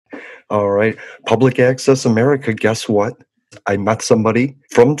All right. Public Access America, guess what? I met somebody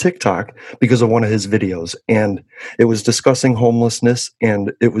from TikTok because of one of his videos, and it was discussing homelessness,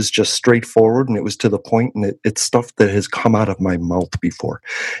 and it was just straightforward, and it was to the point, and it's stuff that has come out of my mouth before.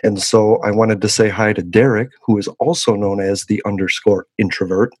 And so I wanted to say hi to Derek, who is also known as the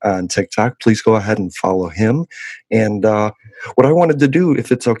 _introvert on TikTok. Please go ahead and follow him. And what I wanted to do, if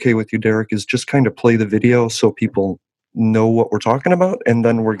it's okay with you, Derek, is just kind of play the video so people know what we're talking about, and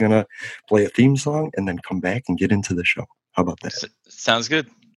then we're going to play a theme song and then come back and get into the show. How about that? Sounds good.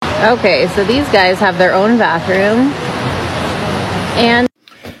 Okay, so these guys have their own bathroom. And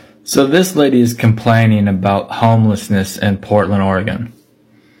so this lady is complaining about homelessness in Portland, Oregon.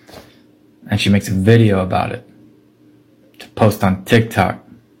 And she makes a video about it to post on TikTok.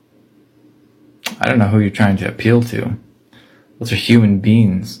 I don't know who you're trying to appeal to. Those are human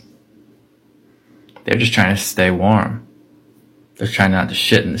beings. They're just trying to stay warm. They're trying not to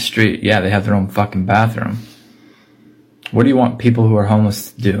shit in the street. Yeah, they have their own fucking bathroom. What do you want people who are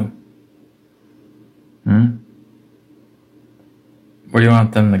homeless to do? Where do you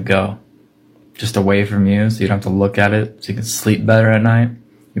want them to go? Just away from you so you don't have to look at it, so you can sleep better at night?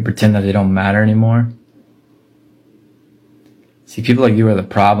 You pretend that they don't matter anymore? See, people like you are the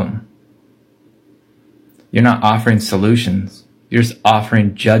problem. You're not offering solutions. You're just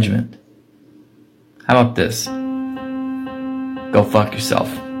offering judgment. How about this? Go fuck yourself,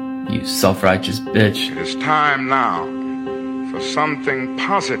 you self-righteous bitch. It is time now for something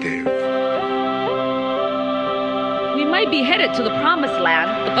positive. We might be headed to the promised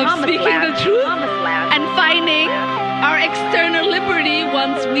land, of speaking the truth and finding our external liberty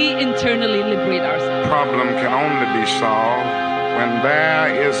once we internally liberate ourselves. The problem can only be solved when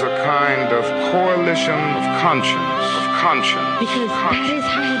there is a kind of coalition of conscience. Because that is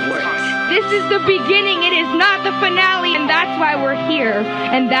how it works. This is the beginning, it is not the finale, and that's why we're here,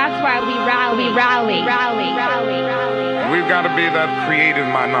 and that's why we rally. We've got to be that creative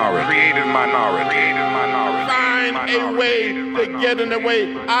minority. Find a way to get in the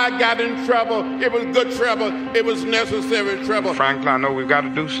way. I got in trouble. It was good trouble. It was necessary trouble. Frankly, I know we've got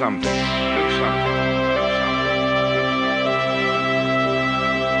to do something.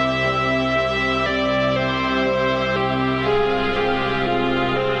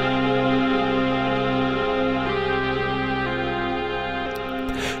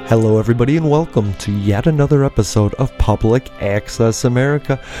 Hello, everybody, and welcome to yet another episode of Public Access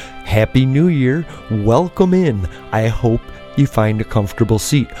America. Happy New Year. Welcome in. I hope you find a comfortable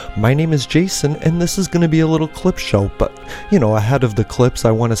seat. My name is Jason, and this is going to be a little clip show, but, ahead of the clips,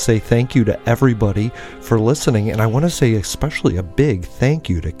 I want to say thank you to everybody for listening, and I want to say especially a big thank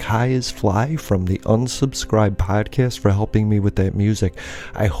you to Kai is Fly from the Unsubscribed podcast for helping me with that music.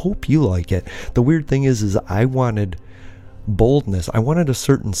 I hope you like it. The weird thing is I wanted boldness. I wanted a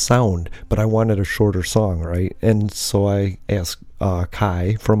certain sound, but I wanted a shorter song, right? And so I asked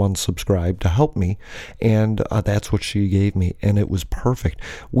Kai from Unsubscribed to help me, and that's what she gave me, and it was perfect.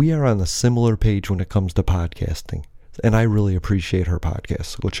 We are on a similar page when it comes to podcasting, and I really appreciate her podcast.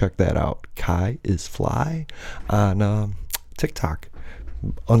 So go check that out. Kai is Fly on TikTok.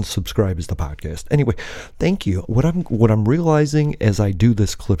 Unsubscribe is the podcast. Anyway, thank you. What I'm realizing as I do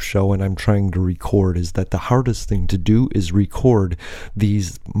this clip show and I'm trying to record is that the hardest thing to do is record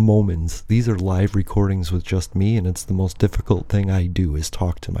these moments. These are live recordings with just me, and it's the most difficult thing I do is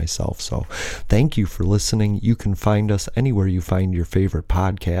talk to myself. So thank you for listening. You can find us anywhere you find your favorite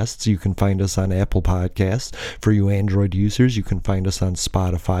podcasts. You can find us on Apple Podcasts for you Android users. You can find us on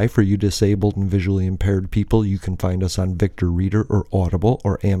Spotify for you disabled and visually impaired people. You can find us on Victor Reader or Audible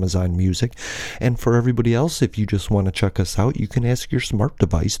or Amazon Music. And for everybody else, if you just want to check us out, you can ask your smart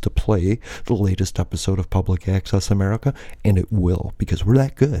device to play the latest episode of Public Access America, and it will, because we're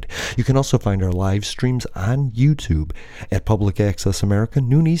that good. You can also find our live streams on YouTube at Public Access America,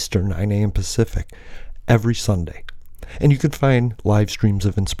 noon Eastern, 9 a.m. Pacific, every Sunday. And you can find live streams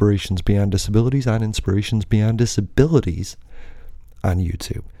of Inspirations Beyond Disabilities on Inspirations Beyond Disabilities on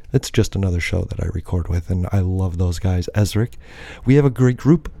YouTube. It's just another show that I record with, and I love those guys. Ezric, we have a great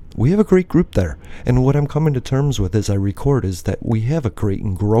group. We have a great group there. And what I'm coming to terms with as I record is that we have a great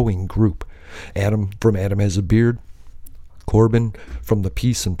and growing group. Adam from Adam Has a Beard, Corbin from the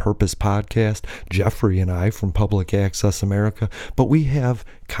Peace and Purpose podcast, Jeffrey and I from Public Access America, but we have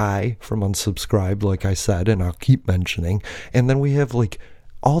Kai from Unsubscribed, like I said, and I'll keep mentioning, and then we have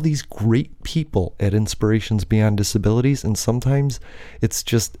all these great people at Inspirations Beyond Disabilities, and sometimes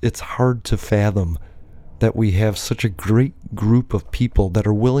it's hard to fathom that we have such a great group of people that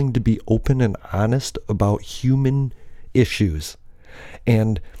are willing to be open and honest about human issues.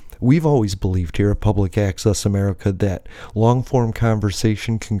 And We've always believed here at Public Access America that long-form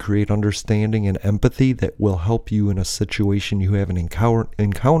conversation can create understanding and empathy that will help you in a situation you haven't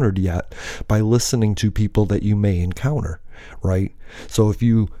encountered yet by listening to people that you may encounter, right? So if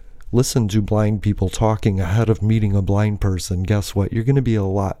you listen to blind people talking ahead of meeting a blind person, guess what? You're going to be a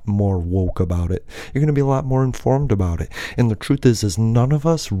lot more woke about it. You're going to be a lot more informed about it. And the truth is none of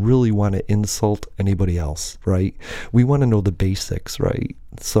us really want to insult anybody else, right? We want to know the basics, right?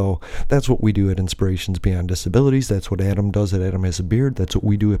 So that's what we do at Inspirations Beyond Disabilities. That's what Adam does at Adam Has a Beard. That's what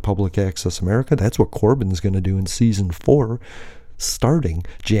we do at Public Access America. That's what Corbin's going to do in season 4. Starting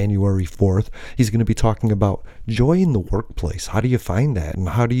January 4th, he's going to be talking about joy in the workplace. How do you find that? And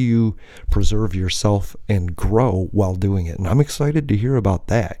how do you preserve yourself and grow while doing it? And I'm excited to hear about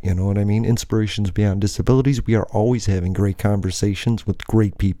that. You know what I mean? Inspirations Beyond Disabilities. We are always having great conversations with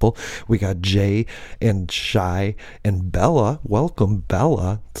great people. We got Jay and Shai and Bella. Welcome,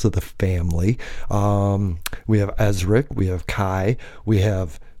 Bella, to the family. We have Ezric. We have Kai. We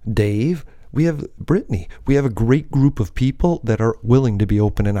have Dave. We have Brittany. We have a great group of people that are willing to be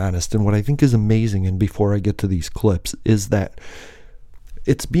open and honest. And what I think is amazing, and before I get to these clips, is that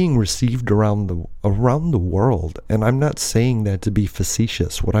it's being received around the world. And I'm not saying that to be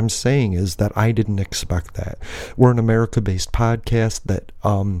facetious. What I'm saying is that I didn't expect that. We're an America-based podcast that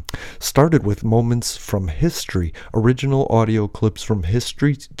started with moments from history, original audio clips from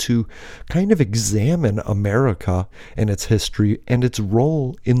history to kind of examine America and its history and its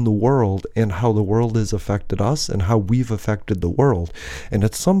role in the world and how the world has affected us and how we've affected the world. And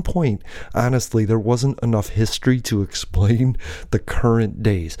at some point, honestly, there wasn't enough history to explain the current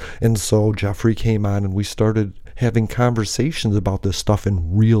days. And so Jeffrey came on and we started having conversations about this stuff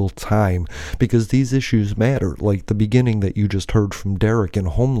in real time because these issues matter. Like the beginning that you just heard from Derek in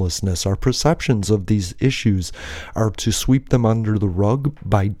homelessness, our perceptions of these issues are to sweep them under the rug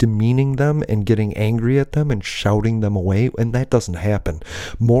by demeaning them and getting angry at them and shouting them away, and that doesn't happen.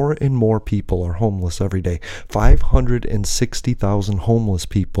 More and more people are homeless every day. 560,000 homeless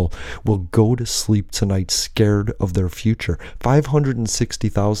people will go to sleep tonight scared of their future.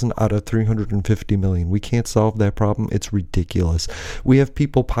 560,000 out of 350 million. We can't solve that problem. It's ridiculous. We have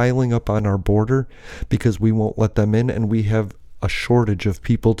people piling up on our border because we won't let them in, and we have a shortage of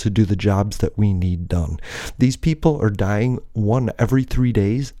people to do the jobs that we need done. These people are dying one every 3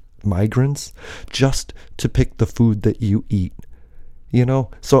 days, migrants, just to pick the food that you eat. You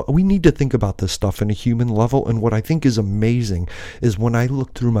know, so we need to think about this stuff in a human level. And what I think is amazing is when I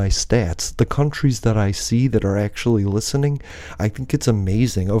look through my stats, the countries that I see that are actually listening, I think it's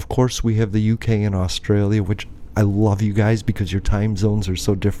amazing. Of course, we have the UK and Australia, which I love you guys because your time zones are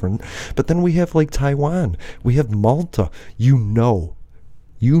so different. But then we have like Taiwan. We have Malta. You know,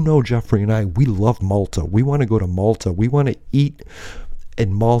 Jeffrey and I, we love Malta. We want to go to Malta. We want to eat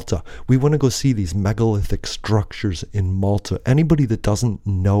in Malta. We want to go see these megalithic structures in Malta. Anybody that doesn't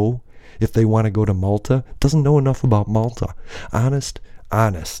know if they want to go to Malta doesn't know enough about Malta. Honest.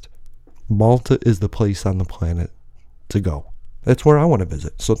 Malta is the place on the planet to go. That's where I want to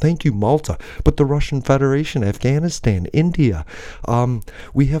visit. So thank you, Malta. But the Russian Federation, Afghanistan, India,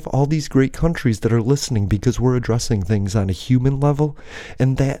 we have all these great countries that are listening because we're addressing things on a human level,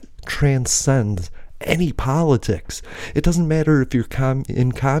 and that transcends any politics. It doesn't matter if you're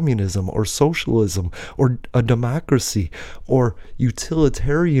in communism or socialism or a democracy or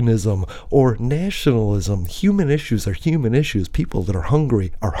utilitarianism or nationalism. Human issues are human issues. People that are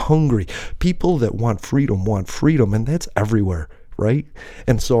hungry are hungry. People that want freedom, and that's everywhere, right?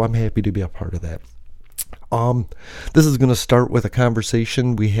 And so I'm happy to be a part of that. This is going to start with a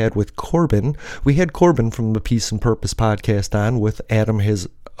conversation we had with Corbin. We had Corbin from the Peace and Purpose podcast on with Adam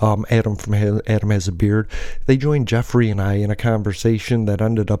from Adam Has a Beard. They joined Jeffrey and I in a conversation that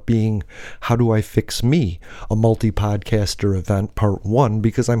ended up being How Do I Fix Me? A multi-podcaster event, part 1,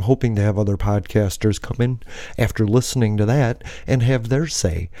 because I'm hoping to have other podcasters come in after listening to that and have their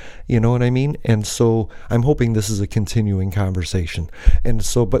say. You know what I mean? And so I'm hoping this is a continuing conversation. And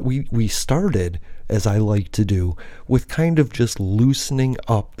so, but we started, as I like to do, with kind of just loosening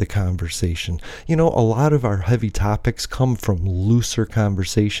up the conversation. You know, a lot of our heavy topics come from looser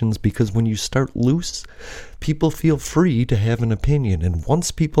conversations because when you start loose, people feel free to have an opinion. And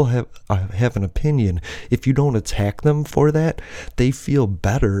once people have an opinion, if you don't attack them for that, they feel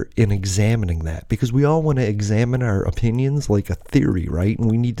better in examining that, because we all want to examine our opinions like a theory, right?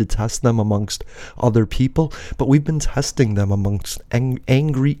 And we need to test them amongst other people, but we've been testing them amongst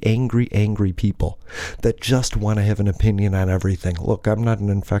angry people that just want to have an opinion on everything. Look, I'm not an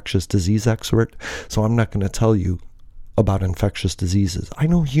infectious disease expert, so I'm not going to tell you about infectious diseases. I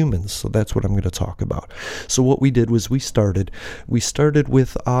know humans, so that's what I'm going to talk about. So what we did was we started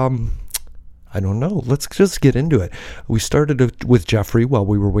with, I don't know, let's just get into it. We started with Jeffrey while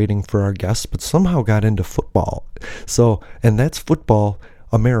we were waiting for our guests, but somehow got into football. So, and that's football,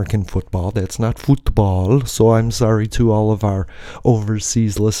 American football. That's not football. So I'm sorry to all of our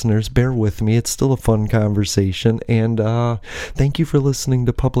overseas listeners. Bear with me. It's still a fun conversation. And thank you for listening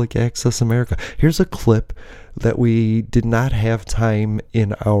to Public Access America. Here's a clip that we did not have time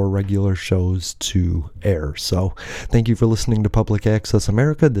in our regular shows to air. So thank you for listening to Public Access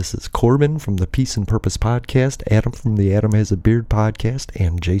America. This is Corbin from the Peace and Purpose podcast, Adam from the Adam Has a Beard podcast,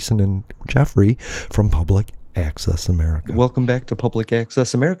 and Jason and Jeffrey from Public Access America. Welcome back to Public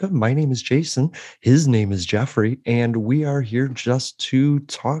Access America. My name is Jason. His name is Jeffrey, and we are here just to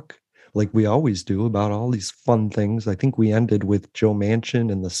talk, like we always do, about all these fun things. I think we ended with Joe Manchin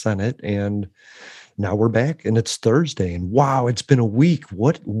and the Senate, and now we're back, and it's Thursday. And wow, it's been a week.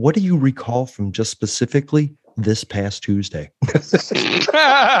 What do you recall from just specifically this past Tuesday?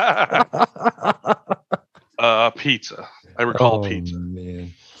 Pizza. I recall pizza.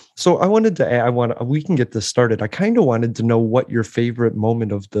 Man. So I wanted to we can get this started. I kind of wanted to know what your favorite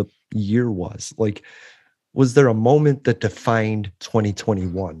moment of the year was. Like, was there a moment that defined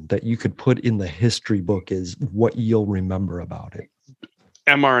 2021 that you could put in the history book as what you'll remember about it?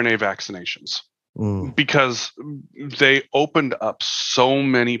 mRNA vaccinations. Because they opened up so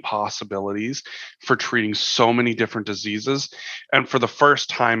many possibilities for treating so many different diseases. And for the first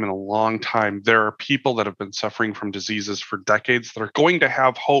time in a long time, there are people that have been suffering from diseases for decades that are going to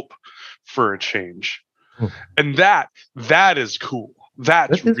have hope for a change. And that is cool.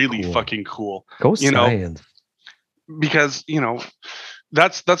 That's really cool. Fucking cool. Go science. Because,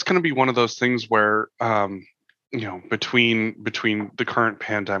 that's going to be one of those things where, between the current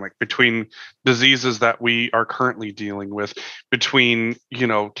pandemic, between diseases that we are currently dealing with, between,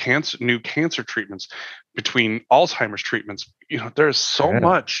 new cancer treatments, between Alzheimer's treatments, there's so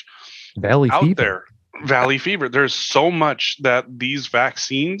much out there. Valley fever. There's so much that these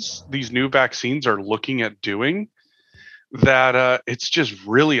new vaccines are looking at doing that it's just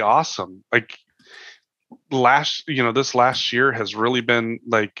really awesome. Like, this last year has really been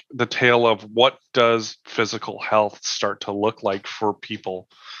like the tale of what does physical health start to look like for people.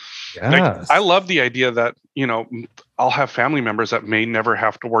 Yes. Like, I love the idea that, I'll have family members that may never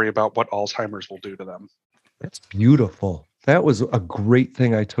have to worry about what Alzheimer's will do to them. That's beautiful. That was a great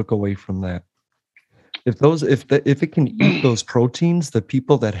thing I took away from that. If it can eat those proteins, the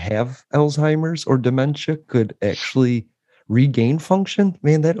people that have Alzheimer's or dementia could actually regain function,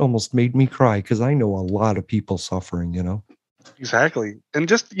 man, that almost made me cry because I know a lot of people suffering, Exactly. And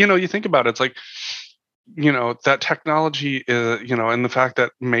just, you think about it, it's like, that technology is, and the fact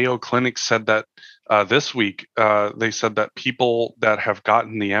that Mayo Clinic said that this week, they said that people that have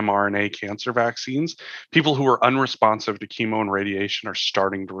gotten the mRNA cancer vaccines, people who are unresponsive to chemo and radiation are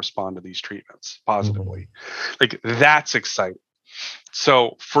starting to respond to these treatments positively. Like, that's exciting.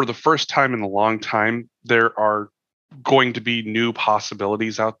 So for the first time in a long time, there are going to be new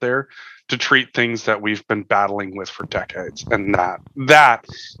possibilities out there to treat things that we've been battling with for decades. And that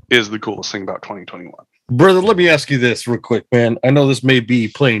is the coolest thing about 2021. Brother, let me ask you this real quick, man. I know this may be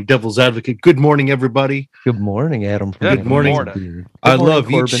playing devil's advocate. Good morning, everybody. Good morning, Adam. Good morning. I love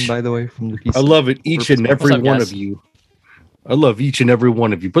Corbin, by the way, from the I love it, each and every one of you. I love each and every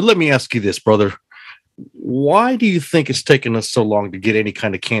one of you. But let me ask you this, brother. Why do you think it's taken us so long to get any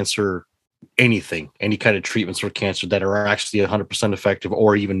kind of cancer, any kind of treatments for cancer that are actually 100% effective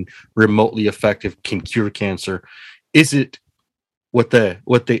or even remotely effective, can cure cancer? Is it what the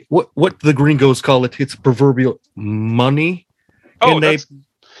gringos call it? It's proverbial money. Oh,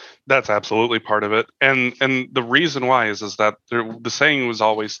 that's absolutely part of it. And the reason why is that the saying was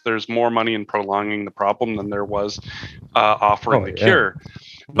always, there's more money in prolonging the problem than there was offering the cure.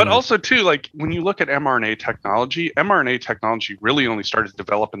 But also, too, like, when you look at mRNA technology really only started to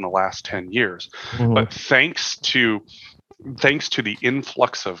develop in the last 10 years. But thanks to the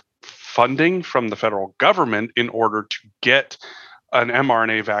influx of funding from the federal government in order to get an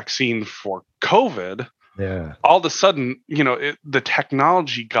mRNA vaccine for COVID, all of a sudden, the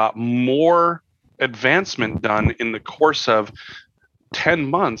technology got more advancement done in the course of 10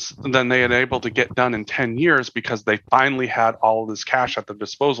 months than they had able to get done in 10 years because they finally had all of this cash at their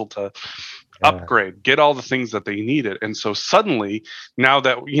disposal to upgrade, get all the things that they needed. And so suddenly, now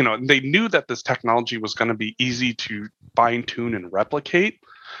that, they knew that this technology was going to be easy to fine tune and replicate,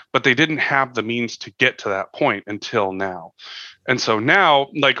 but they didn't have the means to get to that point until now. And so now,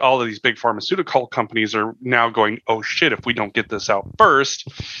 like, all of these big pharmaceutical companies are now going, oh shit, if we don't get this out first,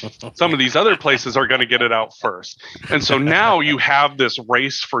 some of these other places are going to get it out first. And so now you have this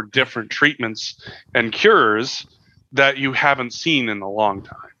race for different treatments and cures that you haven't seen in a long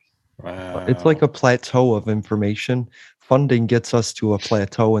time. Wow. It's like a plateau of information. Funding gets us to a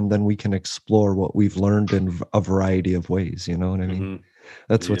plateau, and then we can explore what we've learned in a variety of ways. You know what I mean? Mm-hmm.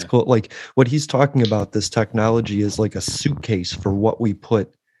 That's what's cool. Like what he's talking about, this technology is like a suitcase for what we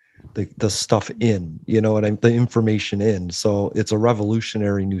put the stuff in, you know what I mean? The information in. So it's a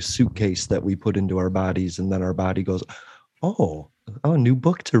revolutionary new suitcase that we put into our bodies, and then our body goes, oh, a new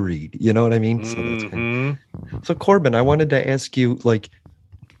book to read. You know what I mean? Mm-hmm. So that's great. So Corbin, I wanted to ask you, like,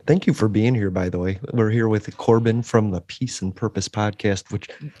 thank you for being here, by the way. We're here with Corbin from the Peace and Purpose podcast, which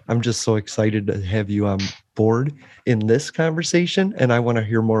I'm just so excited to have you on board in this conversation. And I want to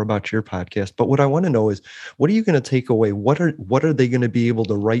hear more about your podcast. But what I want to know is, what are you going to take away? What are they going to be able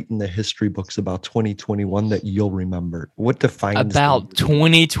to write in the history books about 2021 that you'll remember? What defines about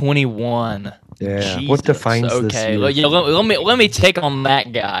 2021? Yeah. Jesus. What defines this year? Let me take on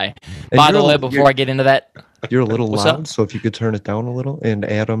that guy. And by the way, before I get into that, you're a little loud, so if you could turn it down a little. And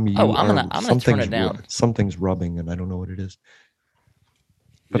Adam, I'm gonna turn it down. Something's rubbing, and I don't know what it is.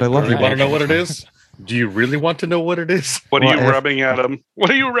 But I love you. Want to know what it is? Do you really want to know what it is? What are you rubbing, Adam? What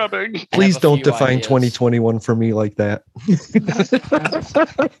are you rubbing? Please don't define ideas. 2021 for me like that.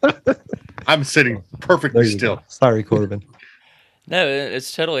 I'm sitting perfectly still. Go. Sorry, Corbin. No,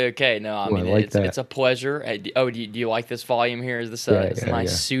 it's totally okay. No, I mean, it's a pleasure. Oh, do you like this volume here? Is this a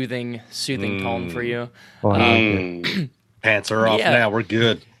nice soothing tone for you? Pants are off now. We're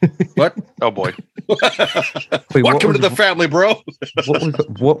good. What? Oh boy. Wait, welcome to the family, bro.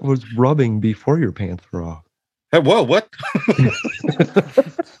 What was rubbing before your pants were off? Hey, whoa, what?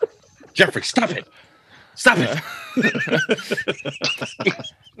 Jeffrey, stop it. Stop it.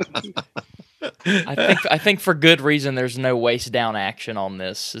 I think for good reason there's no waist down action on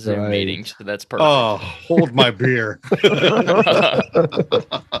this Zoom meeting, so that's perfect. Oh, hold my beer. Wait,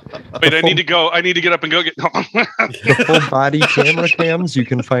 I need to go. I need to get up and go get the full body camera cams you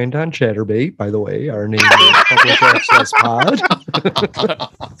can find on Chatterbait, by the way. Our name is Public Access Pod.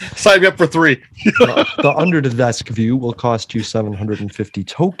 Sign me up for 3. The under the desk view will cost you 750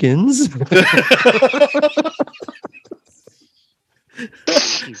 tokens.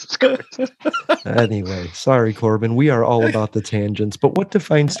 Jesus Christ. Anyway, sorry, Corbin. We are all about the tangents, but what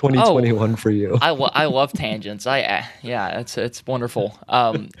defines 2021 for you? I love tangents. It's wonderful.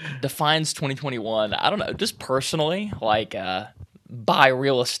 Defines 2021. I don't know, just personally, like buy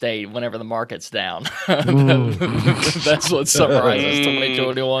real estate whenever the market's down. That's what summarizes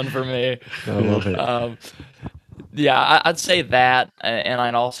 2021 for me. I love it. I'd say that, and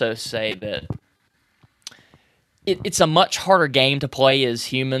I'd also say that it's a much harder game to play as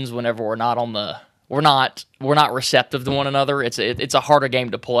humans whenever we're not receptive to one another. It's a harder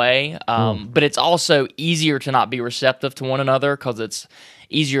game to play, but it's also easier to not be receptive to one another because it's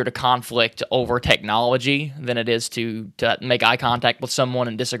easier to conflict over technology than it is to make eye contact with someone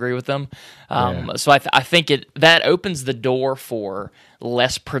and disagree with them. So I think that opens the door for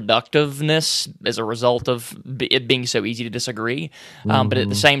less productiveness as a result of it being so easy to disagree. But at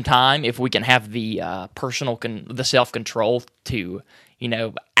the same time, if we can have the the self-control to,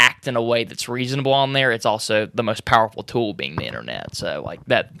 act in a way that's reasonable on there, it's also the most powerful tool being the internet. So like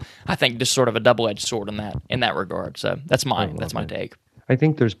that, I think just sort of a double-edged sword in that regard. So that's my take. I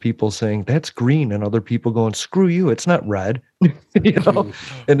think there's people saying that's green and other people going, screw you, it's not red. And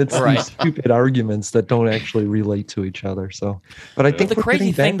it's these stupid arguments that don't actually relate to each other. So, but I think the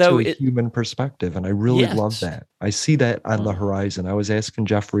crazy thing to a human perspective, and I really love that. I see that on the horizon. I was asking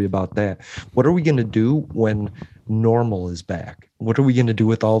Jeffrey about that. What are we going to do when normal is back? What are we going to do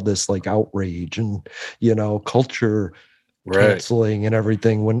with all this like outrage and, culture canceling and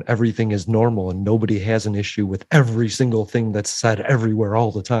everything when everything is normal and nobody has an issue with every single thing that's said everywhere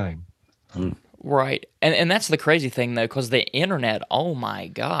all the time? Right. And that's the crazy thing, though, because the internet, oh my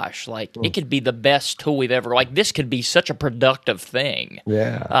gosh, like it could be the best tool we've ever, like this could be such a productive thing.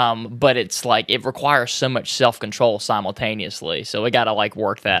 Yeah. But it's like it requires so much self-control simultaneously. So we got to like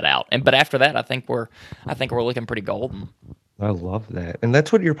work that out. But after that, I think we're looking pretty golden. I love that. And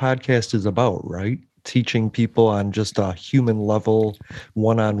that's what your podcast is about, right? Teaching people on just a human level,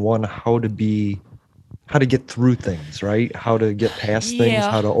 one-on-one, how to get through things, right? How to get past things,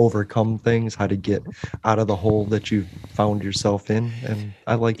 how to overcome things, how to get out of the hole that you found yourself in. And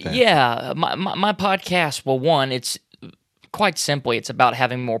I like that. Yeah. My podcast, well, one, it's quite simply, it's about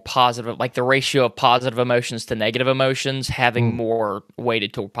having more positive, like the ratio of positive emotions to negative emotions, having more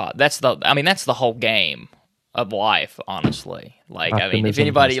weighted toward that's the whole game of life, honestly. Like, I mean, if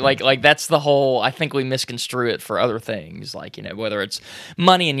anybody like that's the whole, I think we misconstrue it for other things, like, you know, whether it's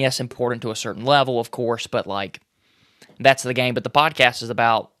money, and yes, important to a certain level, of course, but like that's the game. But the podcast is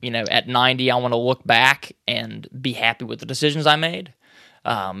about, you know, at 90, I want to look back and be happy with the decisions I made.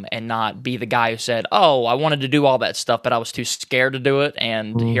 And not be the guy who said, "Oh, I wanted to do all that stuff, but I was too scared to do it,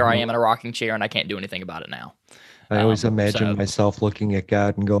 and here I am in a rocking chair, and I can't do anything about it now." I always imagine myself looking at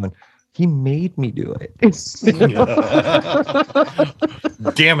God and going, "He made me do it."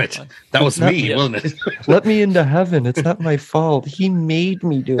 Damn it! That was me, wasn't it? Let me into heaven. It's not my fault. He made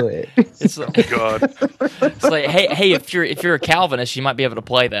me do it. It's God. It's like, hey, if you're a Calvinist, you might be able to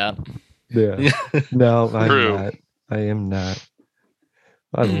play that. Yeah. No, I'm not. I am not.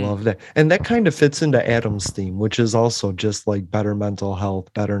 I love that. And that kind of fits into Adam's theme, which is also just like better mental health,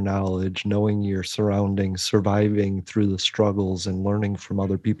 better knowledge, knowing your surroundings, surviving through the struggles and learning from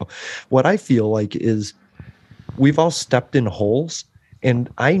other people. What I feel like is we've all stepped in holes, and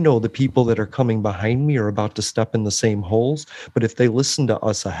I know the people that are coming behind me are about to step in the same holes, but if they listen to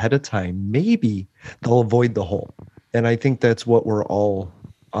us ahead of time, maybe they'll avoid the hole. And I think that's what we're all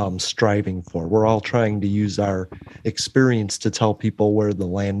striving for. We're all trying to use our experience to tell people where the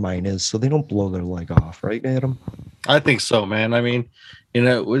landmine is so they don't blow their leg off, right, Adam? I think so, man. I mean, you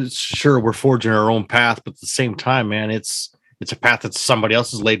know, sure, we're forging our own path, but at the same time, man, it's a path that somebody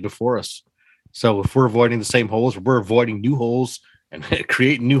else has laid before us. So if we're avoiding the same holes, we're avoiding new holes and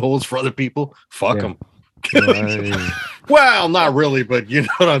creating new holes for other people. Fuck them. Right. Well, not really, but you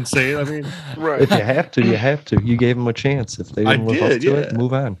know what I'm saying. I mean, right. If you have to, you have to. You gave them a chance. If they didn't live up to it,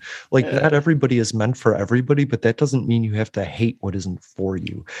 move on. Like, not everybody is meant for everybody, but that doesn't mean you have to hate what isn't for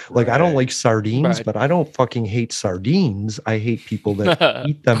you. Like, I don't like sardines, but I don't fucking hate sardines. I hate people that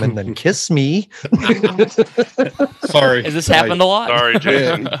eat them and then kiss me. Sorry. Has this happened a lot? Sorry,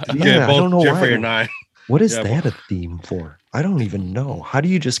 Jason. Yeah, I don't know Jeffrey why. And I. What is that a theme for? I don't even know. How do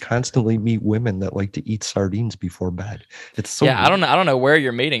you just constantly meet women that like to eat sardines before bed? It's so weird. I don't know where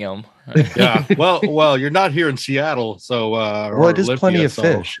you're meeting them. Yeah. Well, you're not here in Seattle, so well, it is plenty of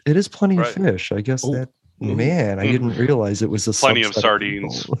fish. It is plenty of fish. I guess that. Man, I didn't realize it was a plenty of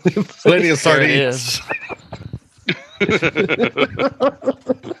sardines. Plenty of sardines.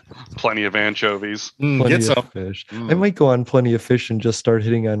 Plenty of anchovies. Plenty of fish. I might go on Plenty of Fish and just start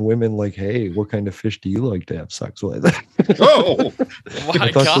hitting on women like, "Hey, what kind of fish do you like to have sex with?" Oh my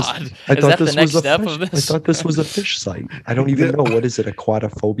God! I thought this was a fish. I thought this was a fish site. I don't even know what is it,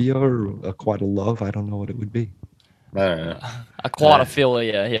 aquatophobia or aquatolove? I don't know what it would be.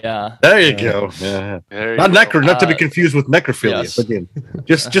 Aquatophilia, yeah. There you go. Yeah. Not to be confused with necrophilia. Yes. Again,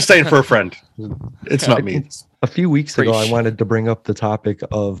 just saying for a friend. It's not me. A few weeks ago, I wanted to bring up the topic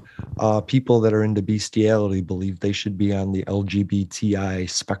of people that are into bestiality believe they should be on the LGBTI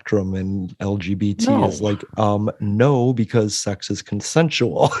spectrum, and LGBT is like, no, because sex is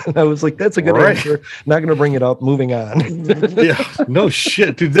consensual. And I was like, that's a good answer. Not going to bring it up. Moving on. Yeah, no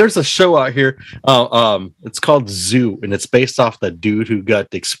shit, dude. There's a show out here. It's called Zoo, and it's based off that dude who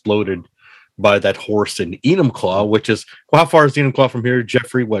got exploded by that horse in Enumclaw, which is, how far is Enumclaw from here,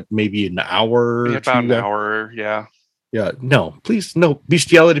 Jeffrey? What, maybe an hour? Yeah, about an hour, yeah. Yeah, no, please, no.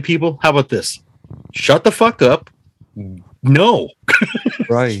 Bestiality people, how about this? Shut the fuck up. No.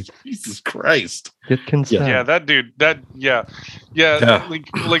 Right. Jesus Christ. Get consent. Yeah, that dude, yeah.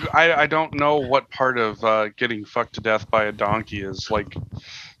 Like I don't know what part of getting fucked to death by a donkey is, like,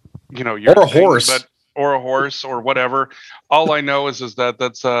 you know, or a horse. Or a horse or whatever. All I know is that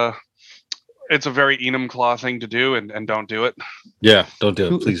that's it's a very Enumclaw thing to do, and don't do it. Yeah, don't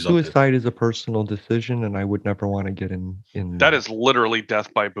do it. Please don't. Suicide is a personal decision, and I would never want to get in. That is literally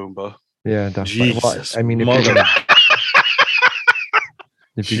death by Boomba. Yeah, death Jesus, by. Well, I mean,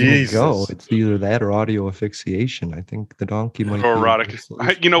 if you go, it's either that or audio asphyxiation. I think the donkey might. Or erotic.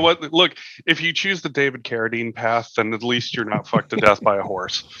 You know what? Look, if you choose the David Carradine path, then at least you're not fucked to death by a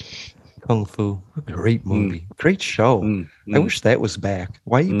horse. Kung Fu, great movie, great show. I wish that was back.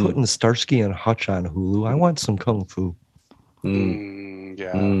 Why are you putting Starsky and Hutch on Hulu? I want some Kung Fu.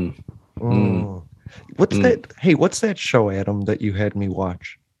 Yeah. What's that? Hey, what's that show, Adam, that you had me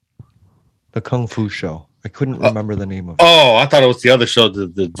watch? The Kung Fu show. I couldn't remember the name of it. Oh, I thought it was the other show,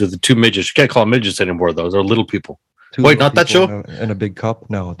 the two midgets. You can't call them midgets anymore, though. They're little people. Wait, not that show? In a big cup?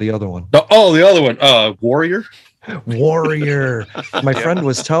 No, the other one. The other one. Warrior. My friend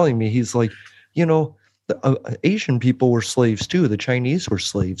was telling me, he's like, you know, Asian people were slaves too. The Chinese were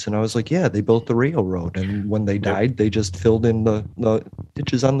slaves. And I was like, yeah, they built the railroad. And when they died, they just filled in the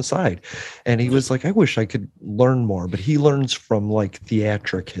ditches on the side. And he was like, I wish I could learn more. But he learns from like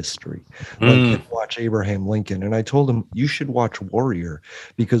theatric history. Like watch Abraham Lincoln. And I told him, you should watch Warrior,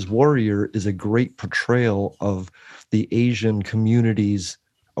 because Warrior is a great portrayal of the Asian community's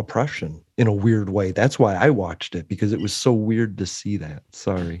oppression in a weird way. That's why I watched it, because it was so weird to see that.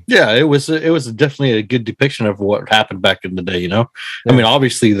 Sorry. Yeah, it was definitely a good depiction of what happened back in the day, Yeah. I mean,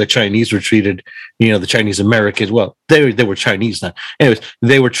 obviously the Chinese were treated, the Chinese Americans, well, they were Chinese now. Anyways,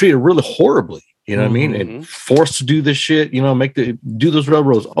 they were treated really horribly, what I mean? And forced to do this shit, do those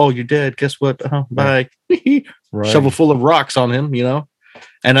railroads. Oh, you're dead. Guess what? Bye. Shovel full of rocks on him,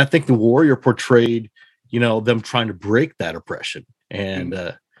 And I think the Warrior portrayed, them trying to break that oppression. And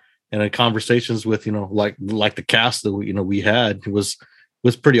in conversations with like the cast that we had, it was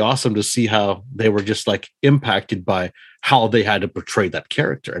pretty awesome to see how they were just like impacted by how they had to portray that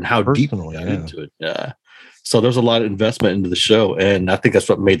character and how deep they got into it. Yeah. So there's a lot of investment into the show, and I think that's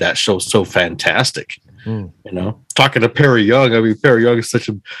what made that show so fantastic. Talking to Perry Young, I mean, Perry Young is such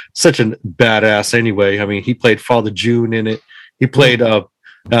a badass anyway. I mean, he played Father June in it. He played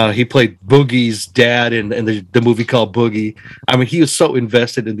Boogie's dad in the movie called Boogie. I mean, he was so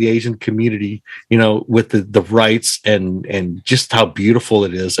invested in the Asian community, with the rights and just how beautiful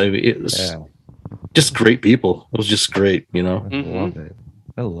it is. I mean, it was just great people. It was just great, I love it.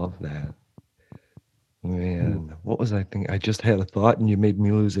 I love that. Man, what was I thinking? I just had a thought and you made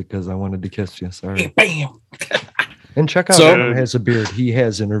me lose it because I wanted to kiss you. Sorry. Bam. And check out Adam Has a Beard. He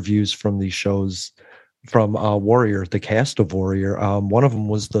has interviews from these shows. From Warrior, the cast of Warrior. One of them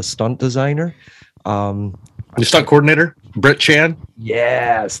was the stunt designer. The stunt coordinator, Brett Chan.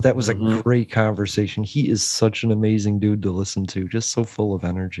 Yes, that was a great conversation. He is such an amazing dude to listen to, just so full of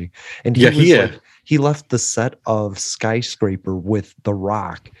energy. And he left the set of Skyscraper with The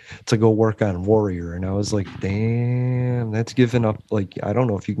Rock to go work on Warrior. And I was like, damn, that's giving up. Like, I don't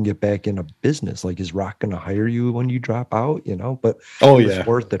know if you can get back into business. Like, is Rock going to hire you when you drop out, But it was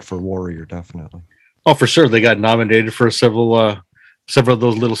worth it for Warrior, definitely. Oh, for sure. They got nominated for several of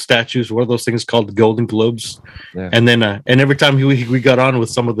those little statues. What are those things called? The Golden Globes. Yeah. And then, and every time we got on with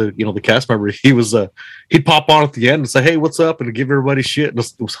some of the, the cast members, he'd pop on at the end and say, "Hey, what's up?" and give everybody shit. And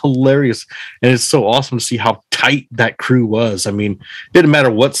it was hilarious. And it's so awesome to see how tight that crew was. I mean, it didn't matter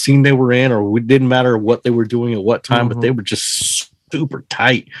what scene they were in, or it didn't matter what they were doing at what time, but they were just super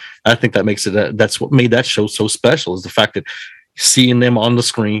tight. I think that makes it, that's what made that show so special, is the fact that seeing them on the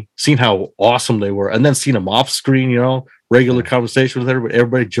screen, seeing how awesome they were, and then seeing them off screen, regular conversation with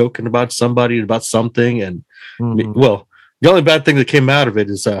everybody joking about somebody, about something. And well, the only bad thing that came out of it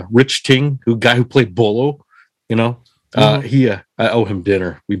is Rich Ting, who played Bolo, I owe him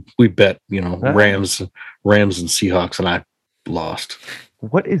dinner. We bet, Rams and Seahawks, and I lost.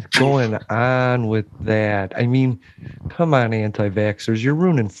 What is going on with that? I mean, come on, anti-vaxxers. You're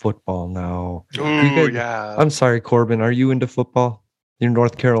ruining football now. Yeah. I'm sorry, Corbin. Are you into football? You're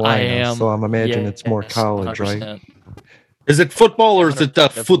North Carolina, I am. So I'm imagining it's more college, 100%. Right? Is it football or is it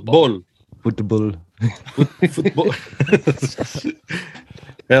football? Football. Football.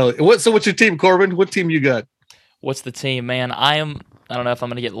 Hell, what's your team, Corbin? What team you got? What's the team, man? I don't know if I'm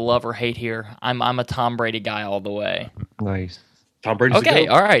going to get love or hate here. I'm a Tom Brady guy all the way. Nice. Tom Brady's okay,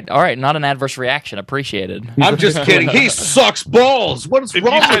 all right. Not an adverse reaction. Appreciated. I'm just kidding. He sucks balls. What's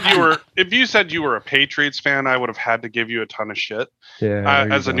wrong? If you said you were a Patriots fan, I would have had to give you a ton of shit. Yeah.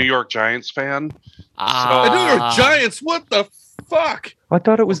 As a New York Giants fan. The New York Giants. What the fuck? I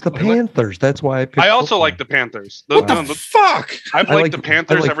thought it was the Panthers. That's why I picked. I also like the Panthers. What the fuck? I've liked the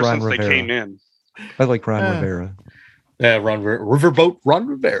Panthers ever since they came in. I like Ron Rivera. Yeah, Riverboat Ron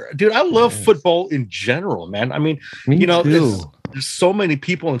Rivera. Dude, I love football in general, man. I mean, there's so many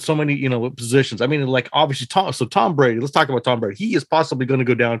people in so many, positions. I mean, like obviously Tom Brady, let's talk about Tom Brady. He is possibly going to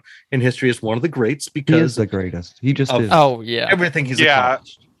go down in history as one of the greats because he is the greatest. He just is. Oh, yeah. Everything he's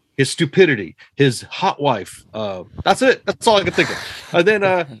accomplished. His stupidity, his hot wife. That's it. That's all I can think of. And then,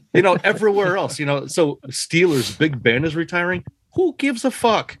 everywhere else, so Steelers, Big Ben is retiring. Who gives a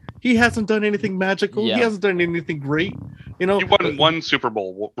fuck? He hasn't done anything magical. Yeah. He hasn't done anything great. He won one Super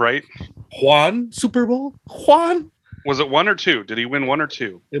Bowl, right? Super Bowl? Was it one or two? Did he win one or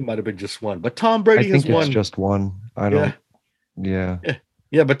two? It might have been just one. But Tom Brady has won. It's just one. I don't. Yeah.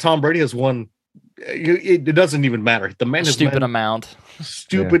 Yeah, but Tom Brady has won. It doesn't even matter. The man has insane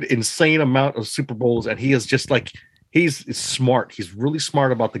amount of Super Bowls, and he is just like he's smart. He's really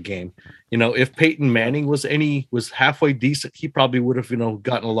smart about the game. If Peyton Manning was halfway decent, he probably would have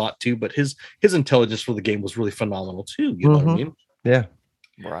gotten a lot too. But his intelligence for the game was really phenomenal too. You know what I mean? Yeah.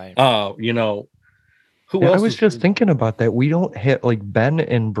 Right. Who else? I was just thinking about that. We don't have like Ben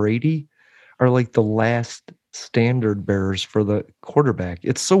and Brady are like the last standard bearers for the quarterback.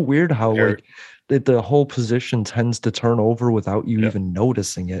 It's so weird how like the whole position tends to turn over without you even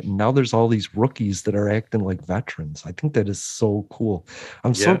noticing it. And now there's all these rookies that are acting like veterans. I think that is so cool.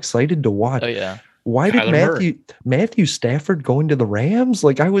 I'm so excited to watch. Oh yeah. Why did Matthew Stafford go into the Rams?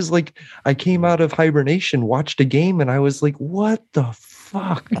 Like I came out of hibernation, watched a game, and I was like, what the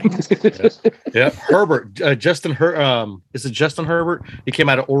fuck? Herbert, Justin is it Justin Herbert? He came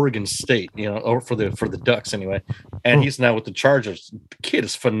out of Oregon State, or for the Ducks anyway, and he's now with the Chargers. The kid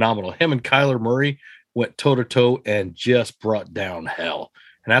is phenomenal. Him and Kyler Murray went toe to toe and just brought down hell,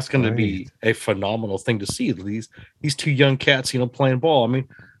 and that's going to be a phenomenal thing to see. These two young cats, playing ball. I mean,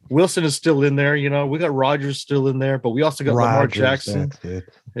 Wilson is still in there. We got Rodgers still in there, but we also got Lamar Jackson.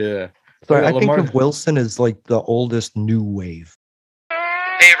 Yeah. So I think of Wilson as like the oldest new wave.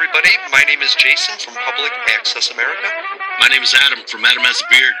 Hey everybody, my name is Jason from Public Access America. My name is Adam from Adam Has a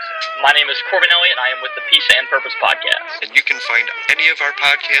Beard. My name is Corbin Elliott, and I am with the Peace and Purpose Podcast. And you can find any of our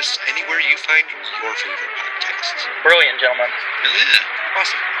podcasts anywhere you find your favorite podcasts. Brilliant, gentlemen. Hell yeah.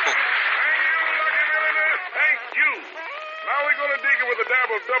 Awesome. Cool. Thank you. Now we're going to dig it with a dab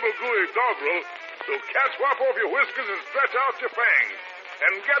of double gooey doggerel, so cat swap off your whiskers and stretch out your fangs.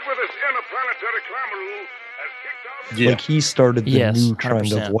 And get with this interplanetary clamaroo. Like he started the new trend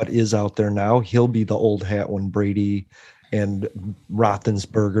 100%. Of what is out there now. He'll be the old hat when Brady and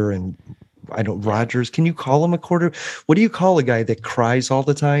Roethlisberger and Rodgers. Can you call him a quarter? What do you call a guy that cries all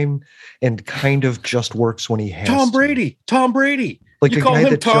the time and kind of just works when he has Tom Brady. Like you a call guy him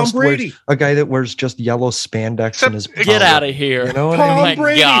that Tom just Brady. a guy that wears just yellow spandex in his get out of here. You know what Tom I mean?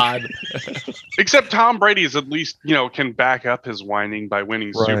 Brady. God. Except Tom Brady's at least, can back up his whining by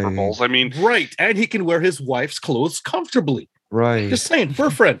winning Super Bowls. I mean, right. And he can wear his wife's clothes comfortably. Right. Just saying, for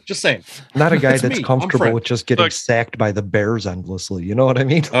a friend. Just saying. Not a guy that's comfortable with just getting sacked by the Bears endlessly. You know what I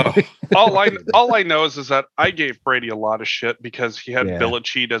mean? all I know is that I gave Brady a lot of shit because he had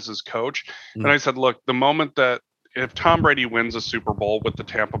Belichick as his coach. And I said, look, the moment that if Tom Brady wins a Super Bowl with the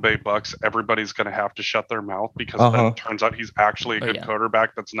Tampa Bay Bucks, everybody's going to have to shut their mouth because then it turns out he's actually a good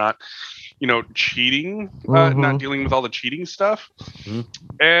quarterback that's not, cheating, not dealing with all the cheating stuff.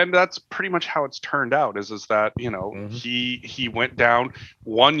 And that's pretty much how it's turned out is that, he went down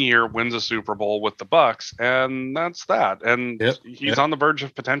 1 year, wins a Super Bowl with the Bucks, and that's that. And he's on the verge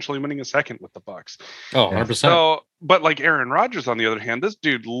of potentially winning a second with the Bucks. Oh, 100%. So, but like Aaron Rodgers, on the other hand, this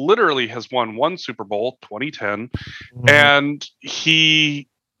dude literally has won one Super Bowl, 2010, and he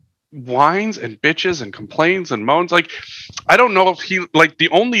whines and bitches and complains and moans. Like, I don't know if the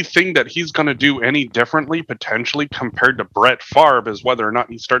only thing that he's going to do any differently potentially compared to Brett Favre is whether or not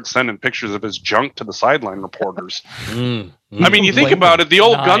he starts sending pictures of his junk to the sideline reporters. I mean, you think about it, the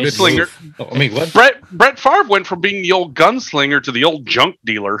old gunslinger. What? Brett Favre went from being the old gunslinger to the old junk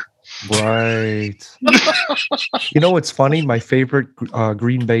dealer. Right. What's funny? My favorite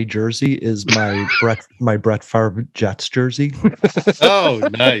Green Bay jersey is my Brett Favre Jets jersey. Oh,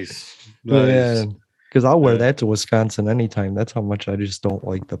 nice. Because I'll wear that to Wisconsin anytime. That's how much I just don't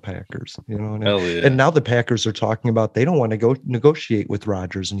like the Packers. You know what I mean? Yeah. And now the Packers are talking about they don't want to go negotiate with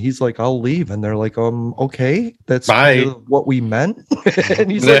Rodgers, and he's like, "I'll leave," and they're like, okay, that's kind of what we meant."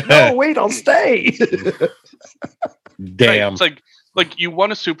 And he's like, "No, wait, I'll stay." Damn. Right. It's like you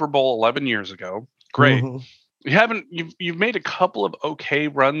won a Super Bowl 11 years ago. Great. You've made a couple of okay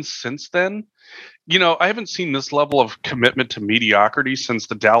runs since then. I haven't seen this level of commitment to mediocrity since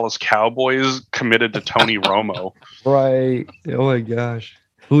the Dallas Cowboys committed to Tony Romo. Right. Oh my gosh.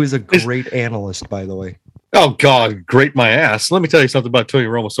 Who is a great analyst, by the way. Oh God, great my ass. Let me tell you something about Tony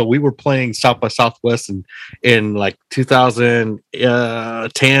Romo. So we were playing South by Southwest in like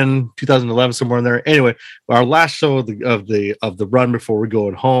 2010, 2011, somewhere in there. Anyway, our last show of the run before we're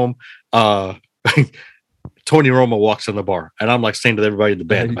going home, Tony Romo walks in the bar, and I'm like saying to everybody in the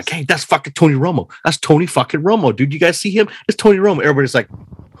band, I'm like, "Hey, that's fucking Tony Romo. That's Tony fucking Romo, dude. You guys see him? It's Tony Romo." Everybody's like,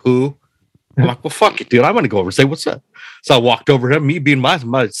 "Who?" I'm like, "Well, fuck it, dude. I'm gonna go over and say what's up." So I walked over to him, me being my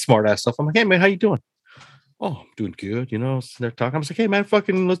smart ass stuff. I'm like, "Hey man, how you doing?" "Oh, I'm doing good." Sitting there talking. I was like, "Hey man,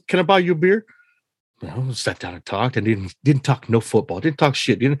 can I buy you a beer?" Sat down and talked, and didn't talk no football, didn't talk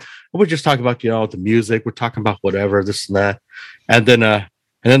shit. We're just talking about the music. We're talking about whatever, this and that, and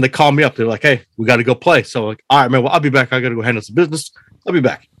then they call me up. They're like, "Hey, we got to go play." So I'm like, "All right, man. Well, I'll be back. I got to go handle some business. I'll be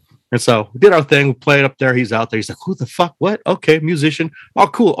back." And so we did our thing. We played up there. He's out there. He's like, "Who the fuck? What? Okay, musician. Oh,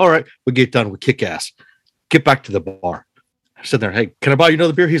 cool. All right, we get done. We kick ass. Get back to the bar." I said there, "Hey, can I buy you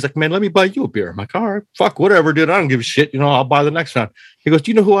another beer?" He's like, "Man, let me buy you a beer." I'm like, "All right, fuck, whatever, dude. I don't give a shit. I'll buy the next round." He goes,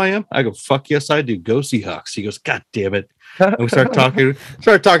 "Do you know who I am?" I go, "Fuck yes, I do. Go Seahawks." He goes, "God damn it." And we started talking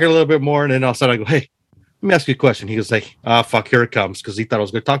a little bit more. And then all of a sudden I go, "Hey, let me ask you a question. He goes like, fuck, here it comes, because he thought I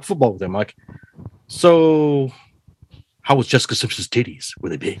was going to talk football with him. Like, so how was Jessica Simpson's titties? Were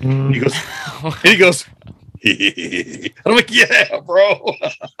they big? And he goes, I'm like, yeah, bro.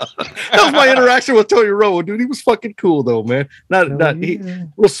 That was my interaction with Tony Romo, dude. He was fucking cool though, man.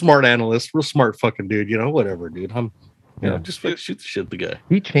 Real smart analyst, real smart fucking dude. Whatever, dude. Just shoot the shit the guy.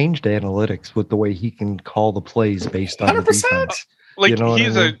 He changed analytics with the way he can call the plays based on 100%. The defense. Like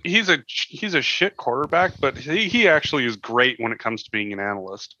he's a shit quarterback, but he actually is great when it comes to being an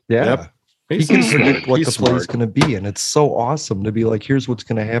analyst. Yeah. Yep. He can predict what the play is going to be, and it's so awesome to be like, here's what's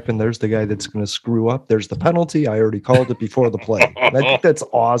going to happen. There's the guy that's going to screw up. There's the penalty. I already called it before the play. I think that's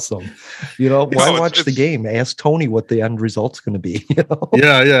awesome. Why watch the game? Ask Tony what the end result's going to be.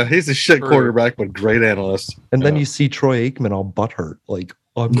 Yeah. He's a shit quarterback, but great analyst. And then you see Troy Aikman all butthurt, like,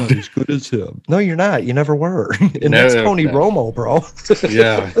 I'm not as good as him. No, you're not. You never were. And that's Tony Romo, bro.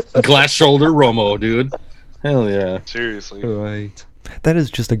 Yeah. Glass shoulder Romo, dude. Hell yeah. Seriously. Right. That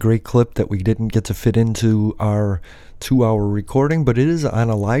is just a great clip that we didn't get to fit into our 2-hour recording, but it is on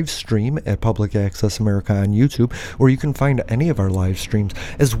a live stream at Public Access America on YouTube, where you can find any of our live streams,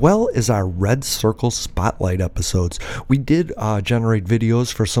 as well as our Red Circle Spotlight episodes. We did generate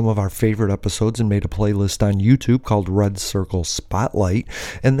videos for some of our favorite episodes and made a playlist on YouTube called Red Circle Spotlight,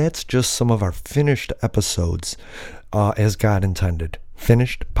 and that's just some of our finished episodes as God intended.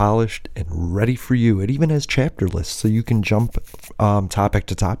 Finished, polished, and ready for you. It even has chapter lists, so you can jump topic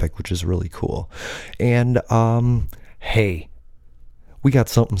to topic, which is really cool. And hey, we got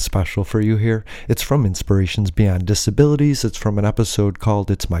something special for you here. It's from Inspirations Beyond Disabilities. It's from an episode called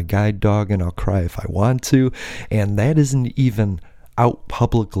It's My Guide Dog and I'll Cry If I Want To. And that isn't even out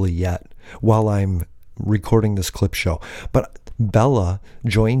publicly yet while I'm recording this clip show. But Bella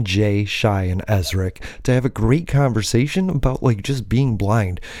joined Jay, Shai, and Ezric to have a great conversation about just being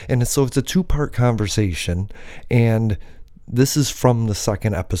blind. And so it's a 2-part conversation, and this is from the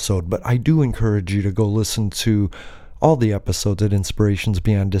second episode, but I do encourage you to go listen to all the episodes at Inspirations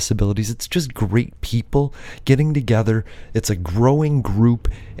Beyond Disabilities. It's just great people getting together. It's a growing group,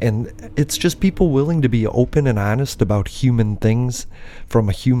 and it's just people willing to be open and honest about human things from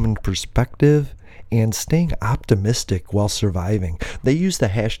a human perspective, and staying optimistic while surviving. They use the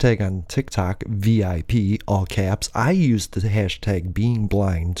hashtag on TikTok, VIP, all caps. I used the hashtag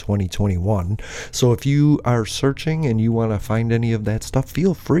BeingBlind2021. So if you are searching and you want to find any of that stuff,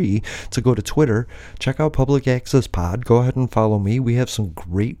 feel free to go to Twitter, check out Public Access Pod, go ahead and follow me. We have some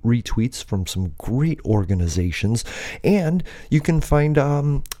great retweets from some great organizations, and you can find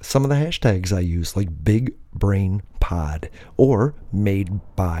some of the hashtags I use, like Big Brain Pod or Made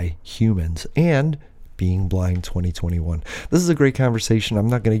by Humans and Being Blind 2021. This is a great conversation. I'm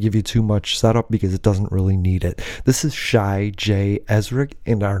not going to give you too much setup because it doesn't really need it. This is Shai, Jay, Ezric,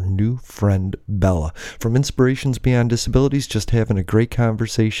 and our new friend Bella from Inspirations Beyond Disabilities, just having a great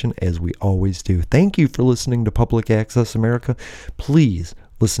conversation as we always do. Thank you for listening to Public Access America. Please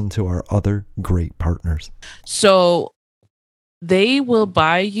listen to our other great partners. So they will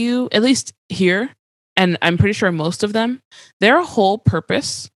buy you, at least here, and I'm pretty sure most of them, their whole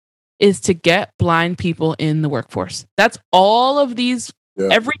purpose is to get blind people in the workforce. That's all of these,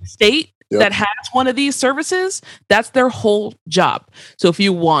 every state that has one of these services, that's their whole job. So if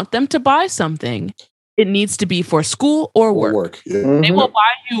you want them to buy something, it needs to be for school or work. They will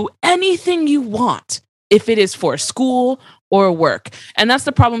buy you anything you want if it is for school or work. And that's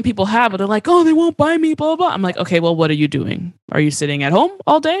the problem people have. They're like, oh, they won't buy me, blah, blah. I'm like, okay, well, what are you doing? Are you sitting at home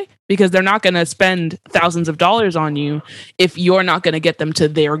all day? Because they're not going to spend thousands of dollars on you if you're not going to get them to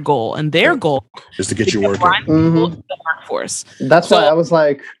their goal. And their goal is to get you working. The workforce. That's why I was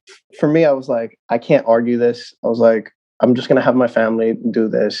like, for me, I was like, I can't argue this. I was like, I'm just going to have my family do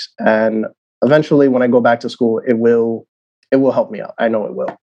this. And eventually when I go back to school, it will help me out. I know it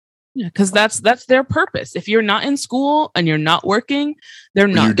will. Yeah, because that's their purpose. If you're not in school and you're not working, they're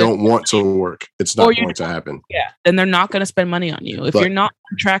not. You don't want to work. It's not going to happen. Yeah, then they're not going to spend money on you. If you're not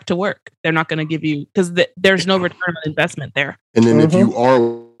on track to work, they're not going to give you, because there's no return on investment there. And then if you are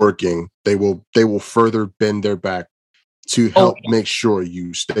working, they will further bend their back to help make sure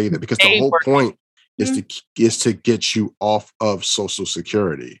you stay there, because the whole point is to get you off of Social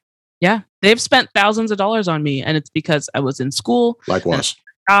Security. Yeah, they've spent thousands of dollars on me, and it's because I was in school. Likewise.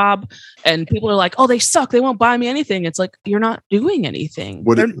 Job, and people are like, oh, they suck, they won't buy me anything. It's like, you're not doing anything.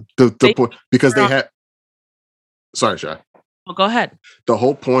 The point, because they had, sorry, Shai. Well, go ahead. The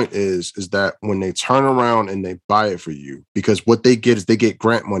whole point is that when they turn around and they buy it for you, because what they get is they get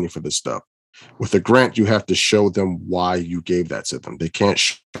grant money for this stuff. With a grant, you have to show them why you gave that to them. They can't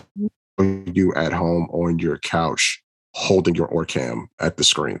show you at home on your couch holding your Orcam at the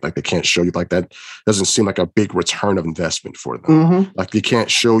screen. Like they can't show you like that. Doesn't seem like a big return of investment for them. Mm-hmm. Like they can't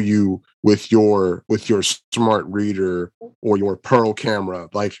show you with your smart reader or your Pearl camera,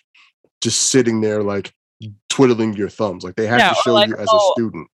 like just sitting there like twiddling your thumbs. Like they have to show you as a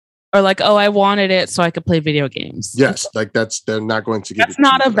student. Or like, oh, I wanted it so I could play video games. Yes, like they're not going to give that's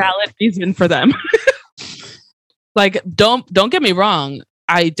not a valid reason for them. Like, don't get me wrong.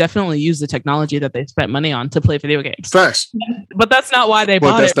 I definitely use the technology that they spent money on to play video games. Facts. But that's not why they bought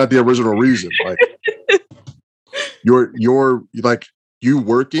it. But that's not the original reason. Like you're like you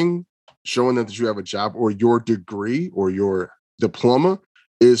working, showing them that you have a job, or your degree or your diploma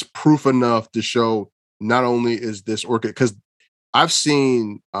is proof enough to show not only is this because I've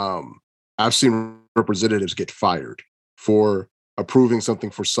seen representatives get fired for approving something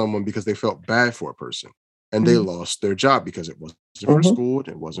for someone because they felt bad for a person and they lost their job because it wasn't for school,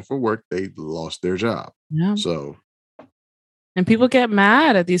 it wasn't for work. They lost their job. Yeah. So, and people get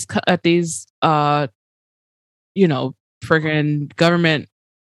mad at these friggin' government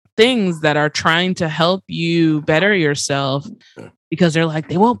things that are trying to help you better yourself. Yeah. Because they're like,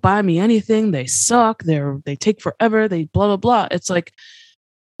 they won't buy me anything. They suck. They take forever. They blah, blah, blah. It's like,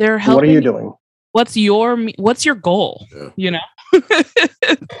 they're helping. What are you doing? What's your goal? Yeah. You know,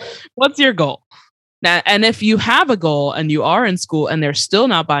 what's your goal? Now, and if you have a goal and you are in school and they're still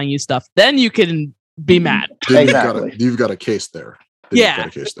not buying you stuff, then you can be mad. Exactly. You've got a case there. Yeah. Got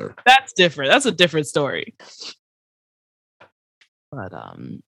a case there. That's different. That's a different story. But,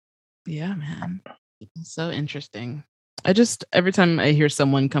 yeah, man. It's so interesting. Every time I hear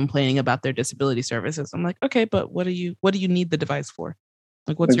someone complaining about their disability services, I'm like, okay, but what do you need the device for?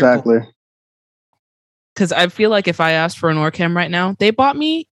 Like, what's your goal? Because I feel like if I asked for an Orcam right now, they bought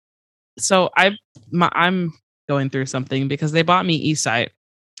me. So I'm going through something because they bought me eSight,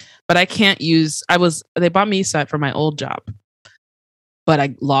 but I can't use. They bought me eSight for my old job, but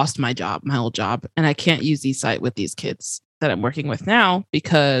I lost my old job, and I can't use eSight with these kids that I'm working with now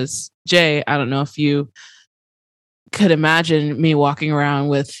because Jay, I don't know if you could imagine me walking around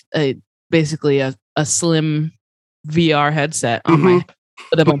with basically a slim VR headset on my head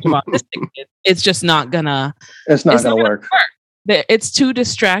with a bunch of autistic kids. It's just not gonna. It's not gonna work. It's too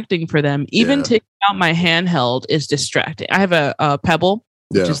distracting for them. Even taking out my handheld is distracting. I have a Pebble.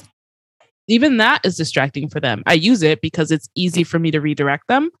 Yeah. Even that is distracting for them. I use it because it's easy for me to redirect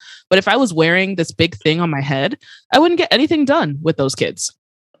them. But if I was wearing this big thing on my head, I wouldn't get anything done with those kids.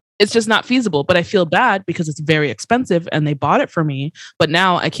 It's just not feasible, but I feel bad because it's very expensive and they bought it for me, but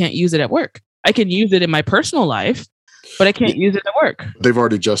now I can't use it at work. I can use it in my personal life, but I can't use it at work. They've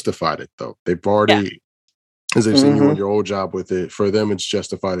already justified it though. They've already, as they've seen you on your old job with it, for them, it's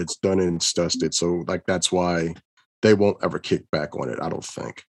justified, it's done and it's dusted. So like, that's why they won't ever kick back on it. I don't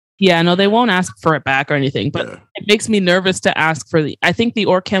think. Yeah, no, they won't ask for it back or anything, but it makes me nervous to ask for I think the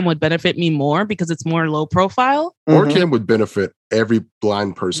Orcam would benefit me more because it's more low profile. Orcam would benefit every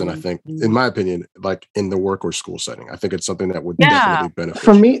blind person, I think, in my opinion, like in the work or school setting. I think it's something that would definitely benefit.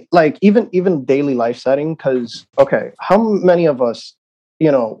 For me, like even daily life setting, because, okay, how many of us,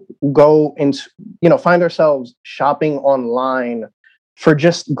 go into, find ourselves shopping online for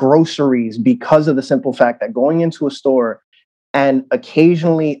just groceries because of the simple fact that going into a store and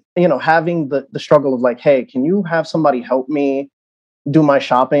occasionally, having the struggle of like, hey, can you have somebody help me do my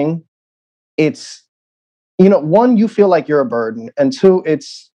shopping? It's, one, you feel like you're a burden. And two,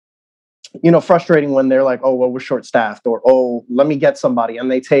 it's, frustrating when they're like, oh, well, we're short staffed, or, oh, let me get somebody.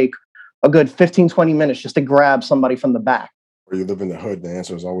 And they take a good 15, 20 minutes just to grab somebody from the back. Or you live in the hood. The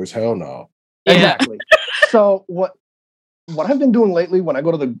answer is always hell no. Yeah. Exactly. So what I've been doing lately when I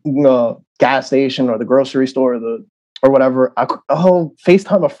go to the gas station or the grocery store or whatever, I'll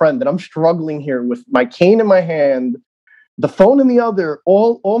FaceTime a friend that I'm struggling here with my cane in my hand, the phone in the other,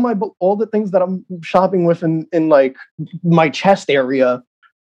 all the things that I'm shopping with in like my chest area.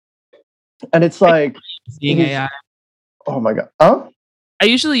 And it's like Seeing AI. Oh my God. Huh? I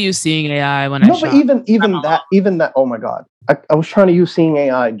usually use Seeing AI when I shop. But even that, oh my God. I was trying to use Seeing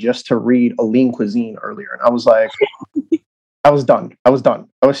AI just to read A Lean Cuisine earlier. And I was like, I was done. I was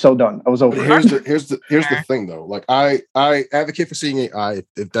so done. I was over. Here's the thing though. Like I advocate for Seeing AI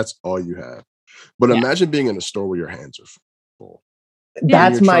if that's all you have. But imagine being in a store where your hands are full.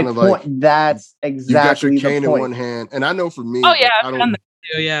 That's my point. That's exactly you got your cane the point. in one hand. And I know for me, oh yeah, I've done that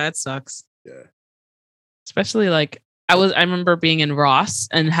too. Yeah, it sucks. Yeah. Especially like I remember being in Ross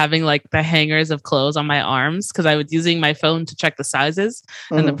and having like the hangers of clothes on my arms because I was using my phone to check the sizes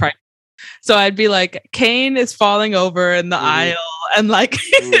and the price. So I'd be like, cane is falling over in the aisle and like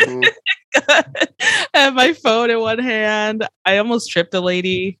and my phone in one hand. I almost tripped a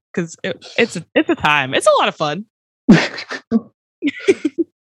lady because it's a time. It's a lot of fun.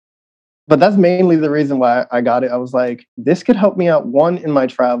 But that's mainly the reason why I got it. I was like, this could help me out, one, in my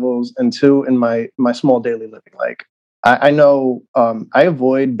travels, and two, in my small daily living. Like, I know I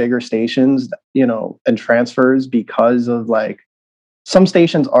avoid bigger stations, and transfers because of like some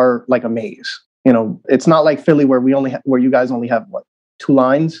stations are like a maze. It's not like Philly where where you guys only have what, 2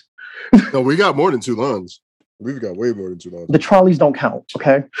 lines. No, we got more than 2 lines. We've got way more than 2 lines. The trolleys don't count.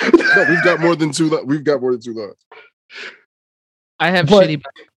 Okay. No, we've got more than 2. We've got more than 2 lines. I have shitty,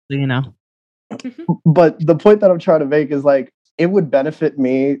 But the point that I'm trying to make is like, it would benefit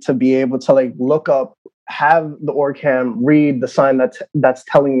me to be able to like look up, have the OrCam read the sign that's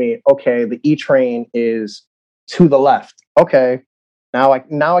telling me, okay, the E train is to the left. Okay, now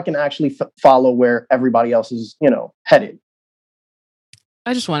I can actually follow where everybody else is, headed.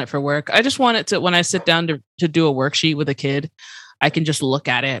 I just want it for work. I just want it to, when I sit down to do a worksheet with a kid, I can just look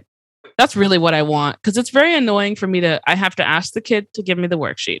at it. That's really what I want, because it's very annoying for me I have to ask the kid to give me the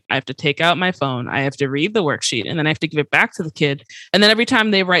worksheet. I have to take out my phone. I have to read the worksheet, and then I have to give it back to the kid. And then every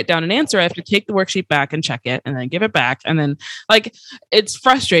time they write down an answer, I have to take the worksheet back and check it and then give it back. And then it's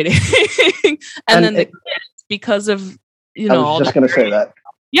frustrating. and then because of, I was just going to say that.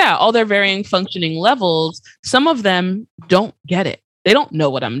 Yeah. All their varying functioning levels, some of them don't get it. They don't know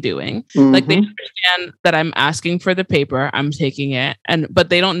what I'm doing. Mm-hmm. Like, they understand that I'm asking for the paper, I'm taking it,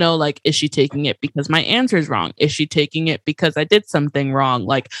 but they don't know, like, is she taking it because my answer is wrong? Is she taking it because I did something wrong?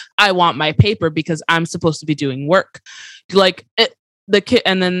 Like, I want my paper because I'm supposed to be doing work. Like, the kid,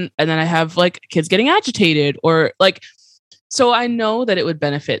 and then I have like kids getting agitated, or like, so I know that it would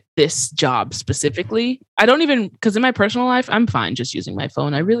benefit this job specifically. I don't even, because in my personal life, I'm fine just using my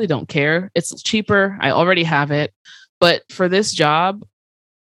phone. I really don't care. It's cheaper. I already have it. But for this job,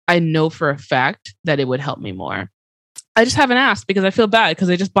 I know for a fact that it would help me more. I just haven't asked because I feel bad, because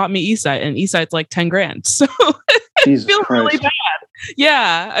they just bought me eSight, and eSight's like $10,000. So I feel really bad.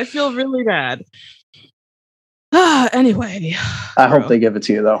 Yeah, I feel really bad. Anyway. I hope they give it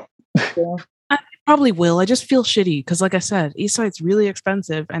to you, though. Yeah. I probably will. I just feel shitty because, like I said, eSight's really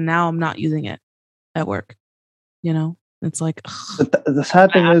expensive, and now I'm not using it at work. It's like, the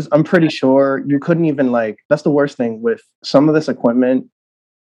sad thing is, I'm pretty sure you couldn't even that's the worst thing with some of this equipment.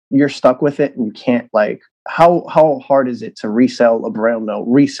 You're stuck with it, and you can't how hard is it to resell a Braille note,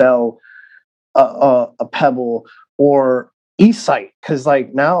 resell a Pebble or eSight? Because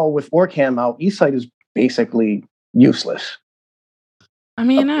now with OrCam out, eSight is basically useless. I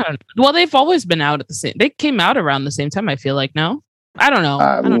mean, I don't know. Well, they've always been out at the same. They came out around the same time. I feel like no, I don't know.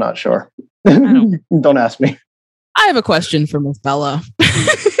 I'm not sure. Don't ask me. I have a question for Miss Bella.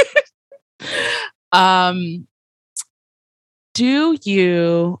 When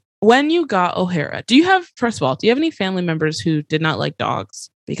you got O'Hara, first of all, do you have any family members who did not like dogs?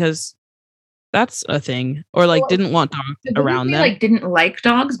 Because that's a thing, or didn't want dogs around them. Didn't like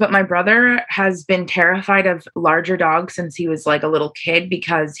dogs, but my brother has been terrified of larger dogs since he was a little kid,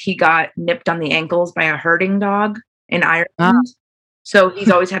 because he got nipped on the ankles by a herding dog in Ireland. So he's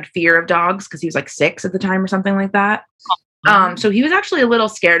always had fear of dogs because he was 6 at the time or something like that. So he was actually a little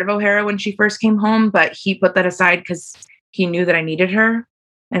scared of O'Hara when she first came home, but he put that aside because he knew that I needed her.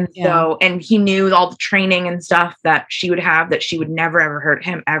 And and he knew all the training and stuff that she would have, that she would never, ever hurt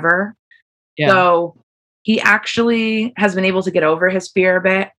him ever. Yeah. So he actually has been able to get over his fear a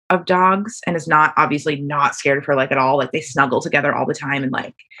bit of dogs, and is obviously not scared of her at all. They snuggle together all the time, and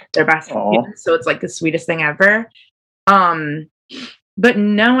they're best friends. So it's the sweetest thing ever. But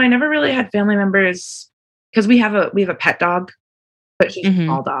no, I never really had family members, because we have a pet dog, but he's a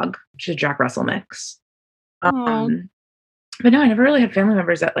small dog. She's a Jack Russell mix. But no, I never really had family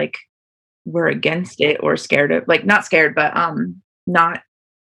members that were against it or scared of, not scared, but not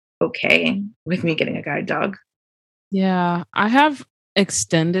okay with me getting a guide dog. Yeah, I have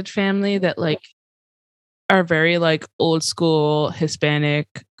extended family that are very old school Hispanic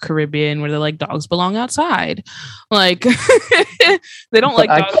Caribbean, where they're dogs belong outside. They don't dogs.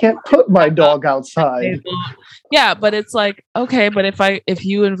 I can't put my dog outside. Yeah, but it's okay, but if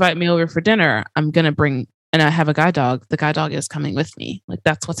you invite me over for dinner, I'm gonna bring, and I have a guide dog, the guide dog is coming with me.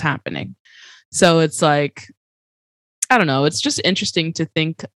 That's what's happening. So it's I don't know. It's just interesting to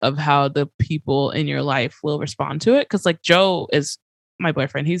think of how the people in your life will respond to it. Because Joe is my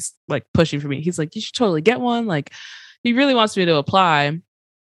boyfriend. He's pushing for me. He's you should totally get one. He really wants me to apply.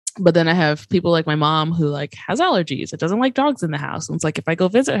 But then I have people like my mom who has allergies. It doesn't like dogs in the house. And it's if I go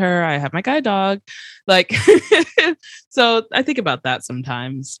visit her, I have my guide dog. So I think about that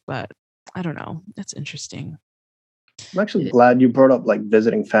sometimes, but I don't know. That's interesting. I'm actually glad you brought up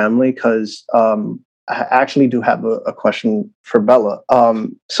visiting family, because I actually do have a question for Bella.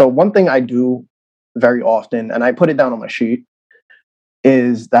 So one thing I do very often, and I put it down on my sheet,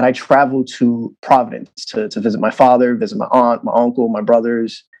 is that I travel to Providence to visit my father, visit my aunt, my uncle, my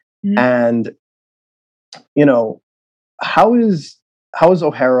brothers. Mm-hmm. And, you know, how is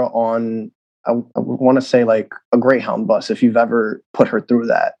O'Hara on, I want to say like a Greyhound bus, if you've ever put her through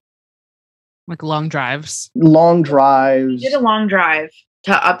that? Like long drives? Long drives. We did a long drive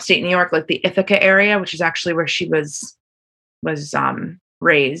to upstate New York, like the Ithaca area, which is actually where she was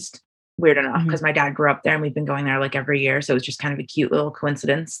raised. Weird enough, because my dad grew up there and we've been going there like every year. So it was just kind of a cute little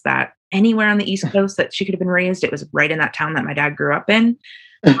coincidence that anywhere on the East Coast that she could have been raised, it was right in that town that my dad grew up in.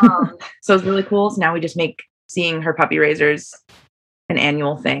 So it was really cool. So now we just make seeing her puppy raisers an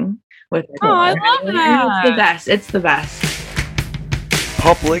annual thing with her. Oh, I love that. It's the best. It's the best.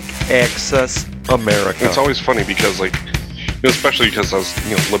 Public Access America. It's always funny because, like, especially because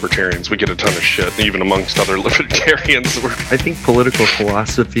as libertarians, we get a ton of shit, even amongst other libertarians. I think political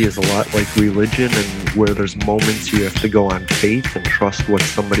philosophy is a lot like religion, and where there's moments you have to go on faith and trust what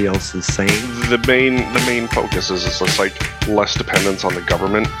somebody else is saying. The main focus is just like less dependence on the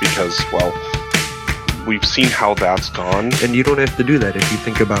government because, well, we've seen how that's gone. And you don't have to do that if you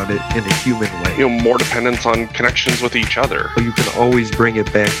think about it in a human way. More dependence on connections with each other. You can always bring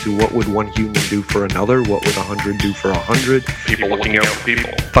it back to what would one human do for another? What would 100 do for 100? People looking out for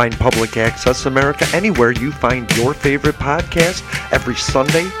people. Find Public Access America anywhere you find your favorite podcast every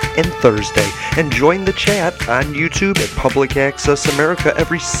Sunday and Thursday. And join the chat on YouTube at Public Access America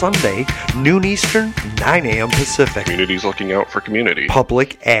every Sunday, noon Eastern, 9 a.m. Pacific. Communities looking out for community.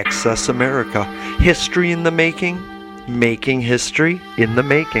 Public Access America. History in the making, making history in the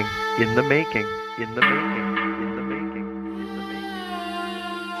making, in the making, in the making, in the making, in the making.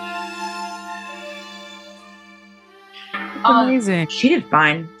 Amazing. She did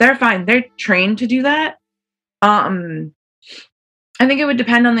fine. They're fine. They're trained to do that. I think it would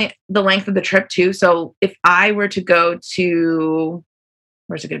depend on the length of the trip too. So if I were to go to,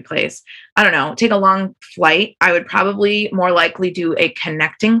 where's a good place? I don't know, take a long flight, I would probably more likely do a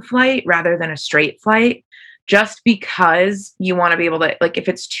connecting flight rather than a straight flight, just because you want to be able to, like, if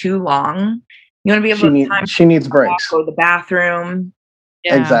it's too long, you want to be able to she needs breaks. Go to the bathroom.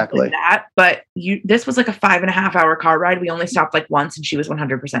 Yeah, exactly. Like that. But this was like a 5.5 hour car ride. We only stopped like once and she was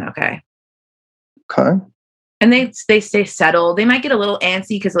 100% okay. Okay. And they stay settled. They might get a little antsy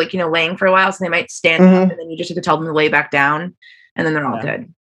because, like, laying for a while. So they might stand up and then you just have to tell them to lay back down and then they're all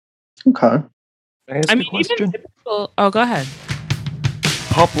good. Okay. I mean, even typical, oh, go ahead.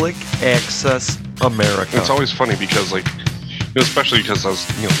 Public Access America. It's always funny because, like, especially because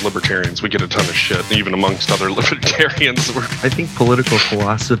as libertarians, we get a ton of shit, even amongst other libertarians. I think political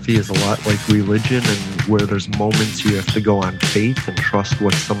philosophy is a lot like religion, and where there's moments you have to go on faith and trust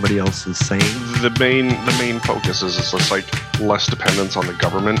what somebody else is saying. The main focus is just like less dependence on the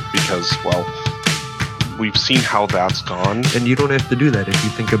government because, well, we've seen how that's gone. And you don't have to do that if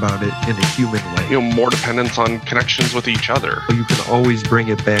you think about it in a human way. More dependence on connections with each other. You can always bring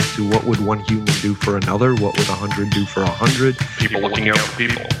it back to what would one human do for another? What would 100 do for 100? People looking out for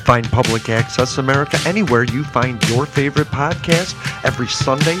people. Find Public Access America anywhere you find your favorite podcast every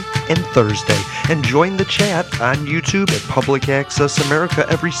Sunday and Thursday. And join the chat on YouTube at Public Access America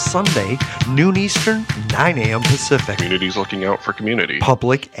every Sunday, noon Eastern, 9 a.m. Pacific. Communities looking out for community.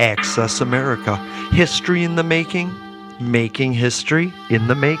 Public Access America. History in the making, making history in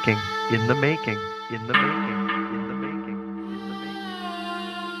the making, in the making, in the making, in the making, in the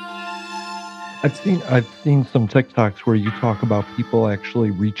making. I've seen some TikToks where you talk about people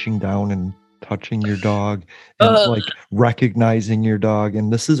actually reaching down and touching your dog and like recognizing your dog,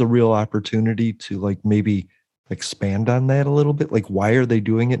 and this is a real opportunity to like maybe expand on that a little bit. Like, why are they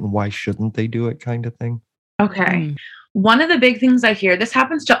doing it and why shouldn't they do it, kind of thing? Okay. One of the big things I hear, this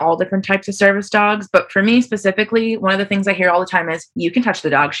happens to all different types of service dogs, but for me specifically, one of the things I hear all the time is you can touch the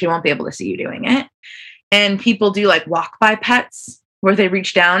dog. She won't be able to see you doing it. And people do like walk by pets where they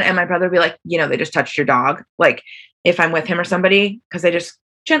reach down and my brother will be like, they just touched your dog. Like if I'm with him or somebody, because they just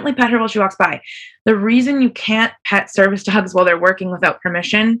gently pet her while she walks by. The reason you can't pet service dogs while they're working without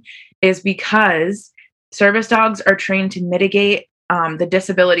permission is because service dogs are trained to mitigate the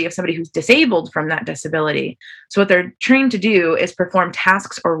disability of somebody who's disabled from that disability. So what they're trained to do is perform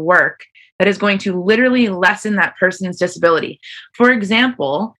tasks or work that is going to literally lessen that person's disability. For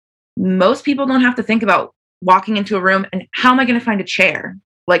example, most people don't have to think about walking into a room and how am I going to find a chair,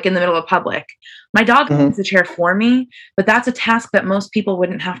 like in the middle of public. My dog finds the chair for me, but that's a task that most people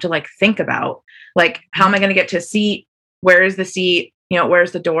wouldn't have to like think about. Like, how am I going to get to a seat? Where is the seat?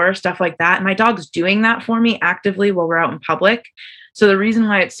 Where's the door? Stuff like that. And my dog's doing that for me actively while we're out in public. So the reason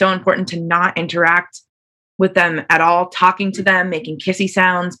why it's so important to not interact with them at all, talking to them, making kissy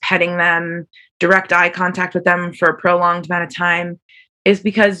sounds, petting them, direct eye contact with them for a prolonged amount of time is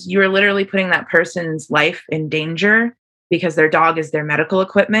because you're literally putting that person's life in danger because their dog is their medical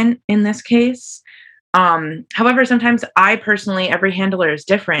equipment in this case. However, sometimes I personally, every handler is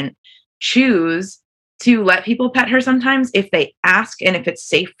different, choose to let people pet her sometimes if they ask and if it's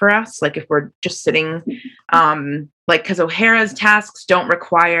safe for us. Like if we're just sitting, like, because O'Hara's tasks don't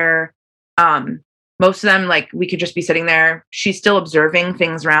require, most of them, like we could just be sitting there. She's still observing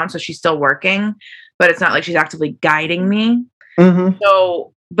things around, so she's still working, but it's not like she's actively guiding me. Mm-hmm.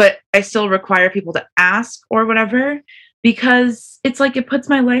 So, but I still require people to ask or whatever, because it's like, it puts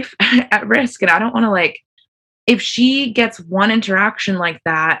my life at risk. And I don't want to, like, if she gets one interaction like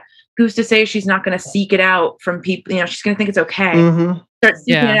that, who's to say she's not going to seek it out from people? You know, she's going to think it's okay. Mm-hmm. Start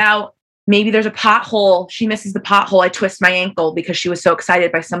seeking it out. Maybe there's a pothole. She misses the pothole. I twist my ankle because she was so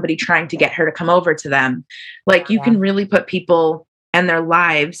excited by somebody trying to get her to come over to them. Like, you can really put people and their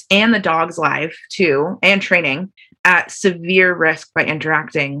lives and the dog's life too, and training at severe risk by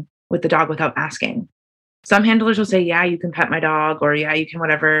interacting with the dog without asking. Some handlers will say, yeah, you can pet my dog, or yeah, you can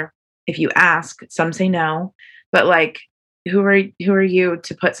whatever if you ask. Some say no. But like, who are you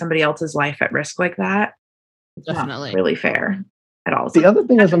to put somebody else's life at risk like that? It's definitely not really fair at all. The other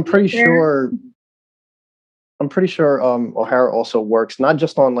thing is, I'm pretty sure O'Hara also works not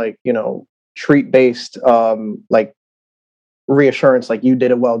just on, like, you know, treat based like reassurance, like you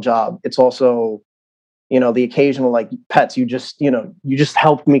did a well job. It's also, you know, the occasional, like, pets. You just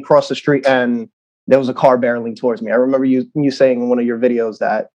helped me cross the street and there was a car barreling towards me. I remember you saying in one of your videos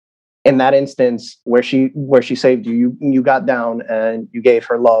that in that instance where she saved you got down and you gave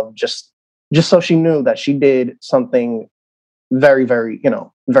her love just so she knew that she did something very, very, you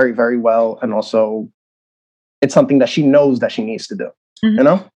know, very, very well. And also it's something that she knows that she needs to do, mm-hmm. you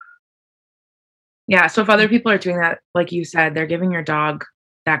know? Yeah. So if other people are doing that, like you said, they're giving your dog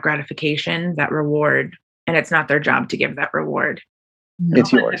that gratification, that reward, and it's not their job to give that reward.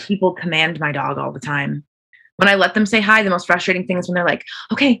 It's yours. People command my dog all the time. When I let them say hi, the most frustrating thing is when they're like,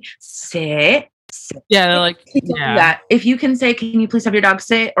 okay, sit. Yeah, they're like, yeah. That. If you can say, can you please have your dog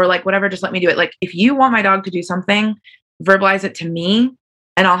sit, or like whatever, just let me do it. Like, if you want my dog to do something, verbalize it to me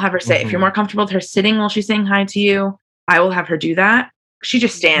and I'll have her sit. Mm-hmm. If you're more comfortable with her sitting while she's saying hi to you, I will have her do that. She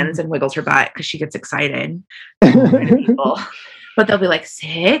just stands and wiggles her butt because she gets excited. But they'll be like,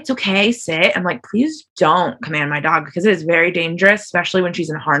 sit, okay, sit. I'm like, please don't command my dog, because it is very dangerous, especially when she's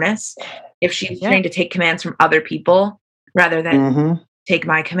in a harness. If she's trained to take commands from other people rather than take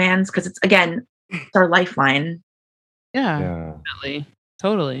my commands, because it's, again, it's our lifeline. Yeah.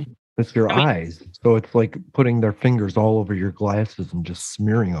 Totally. It's your eyes. So it's like putting their fingers all over your glasses and just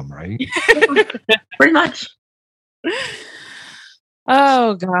smearing them, right? Pretty much.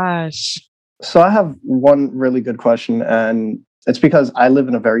 Oh, gosh. So I have one really good question, and it's because I live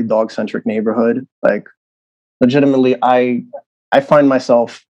in a very dog-centric neighborhood. Like, legitimately, I find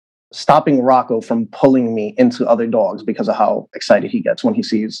myself stopping Rocco from pulling me into other dogs because of how excited he gets when he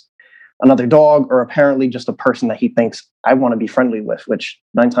sees another dog, or apparently just a person that he thinks I want to be friendly with, which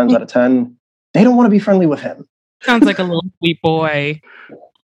 9 times out of 10, they don't want to be friendly with him. Sounds like a little sweet boy.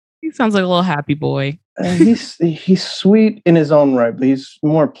 He sounds like a little happy boy. He's sweet in his own right, but he's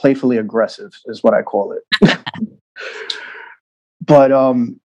more playfully aggressive is what I call it. But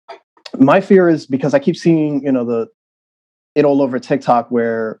my fear is, because I keep seeing, you know, it all over TikTok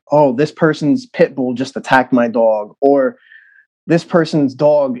where, oh, this person's pit bull just attacked my dog, or this person's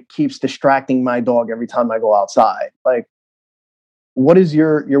dog keeps distracting my dog every time I go outside. Like, what is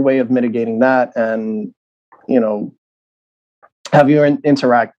your way of mitigating that? And, you know, have you had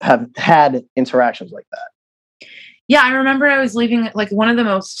interactions like that? Yeah, I remember I was leaving, like, one of the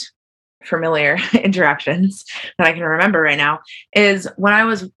most familiar interactions that I can remember right now is when I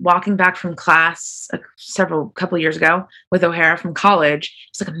was walking back from class a couple years ago with O'Hara from college.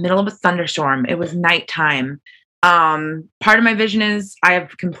 It's like the middle of a thunderstorm. It was nighttime. Part of my vision is I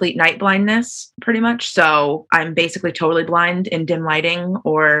have complete night blindness pretty much. So I'm basically totally blind in dim lighting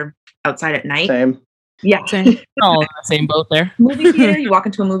or outside at night. Same. Yeah. Same. All in the same boat there. Movie theater. You walk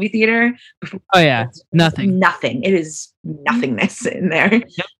into a movie theater. Oh yeah. Nothing. It is nothingness in there.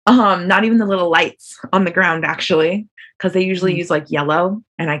 Not even the little lights on the ground, actually, because they usually use like yellow,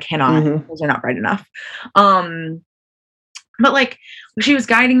 and I cannot. Those are not bright enough. But like, she was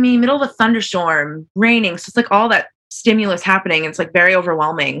guiding me middle of a thunderstorm, raining. So it's like all that stimulus happening. It's like very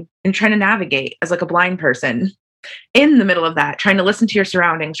overwhelming, and trying to navigate as like a blind person in the middle of that, trying to listen to your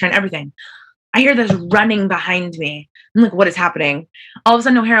surroundings, trying everything. I hear this running behind me. I'm like, what is happening? All of a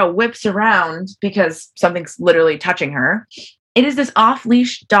sudden, O'Hara whips around because something's literally touching her. It is this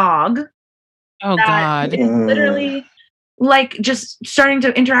off-leash dog. Oh, God. It is literally like just starting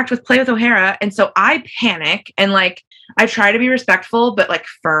to play with O'Hara. And so I panic and like I try to be respectful, but like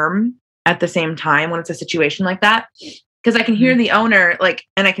firm at the same time when it's a situation like that. Because I can hear the owner, like,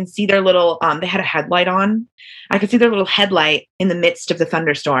 and I can see their little, they had a headlight on. I could see their little headlight in the midst of the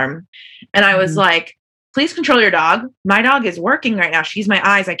thunderstorm. And I was like, please control your dog. My dog is working right now. She's my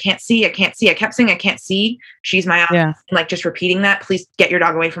eyes. I can't see. I can't see. I kept saying, I can't see. She's my eyes. Yeah. And like just repeating that, please get your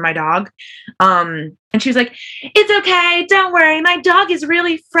dog away from my dog. And she was like, it's okay. Don't worry. My dog is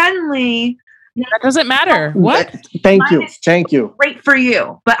really friendly. That doesn't matter. What? Thank you. Thank you. Great for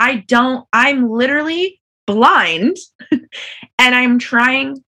you. But I'm literally blind and I'm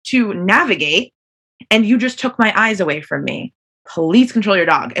trying to navigate and you just took my eyes away from me. Please control your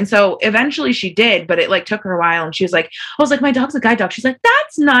dog. And so eventually she did, but it like took her a while and she was like, I was like, my dog's a guide dog. She's like,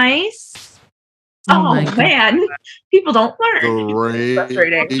 that's nice. Oh man, people don't learn.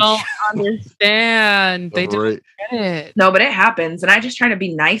 Frustrating. They don't understand. They don't get it. No, but it happens. And I just try to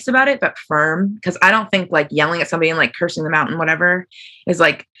be nice about it, but firm. Because I don't think like yelling at somebody and like cursing them out and whatever is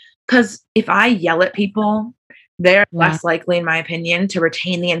like, because if I yell at people, they're less likely, in my opinion, to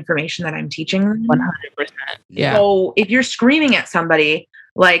retain the information that I'm teaching them. 100%. Yeah. So if you're screaming at somebody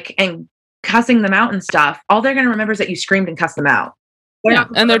like and cussing them out and stuff, all they're going to remember is that you screamed and cussed them out.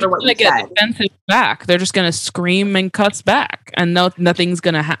 And they're just going to get defensive back. They're just going to scream and cuss back, and nothing's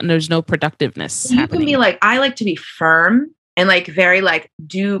going to happen. There's no productiveness. You can be like, I like to be firm and like very like,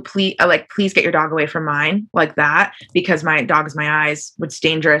 please get your dog away from mine, like that, because my dog is my eyes. It's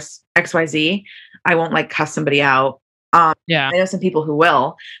dangerous. XYZ. I won't like cuss somebody out. I know some people who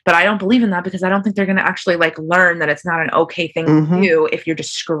will, but I don't believe in that because I don't think they're going to actually like learn that it's not an okay thing to do if you're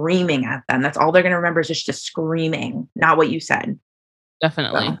just screaming at them. That's all they're going to remember is just screaming, not what you said.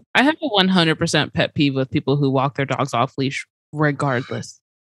 Definitely. So. I have a 100% pet peeve with people who walk their dogs off leash regardless.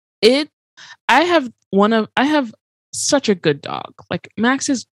 I have such a good dog. Like Max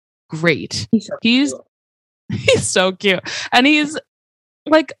is great. He's so cute. And he's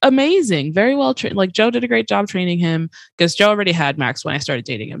like amazing, very well trained. Like Joe did a great job training him because Joe already had Max when I started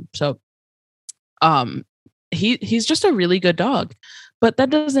dating him. So he's just a really good dog. But that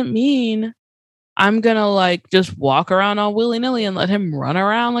doesn't mean I'm gonna like just walk around all willy-nilly and let him run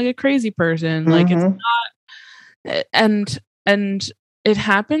around like a crazy person. Like it's not, and it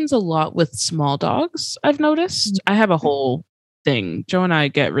happens a lot with small dogs. I've noticed. I have a whole thing. Joe and I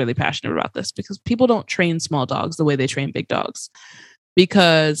get really passionate about this because people don't train small dogs the way they train big dogs.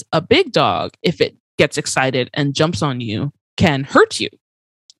 Because a big dog, if it gets excited and jumps on you, can hurt you,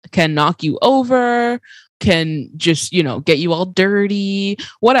 can knock you over, can just, get you all dirty,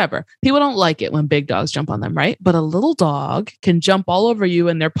 whatever. People don't like it when big dogs jump on them, right? But a little dog can jump all over you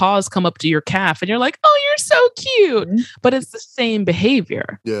and their paws come up to your calf and you're like, oh, you're so cute. But it's the same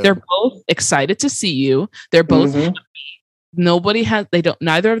behavior. Yeah. They're both excited to see you. They're both happy.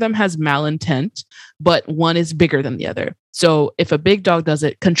 Neither of them has malintent, but one is bigger than the other. So if a big dog does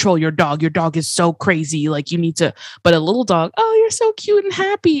it, control your dog. Your dog is so crazy. Like you need to, but a little dog, oh, you're so cute and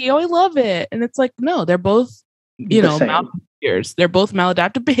happy. Oh, I love it. And it's like, no, they're both, behaviors. They're both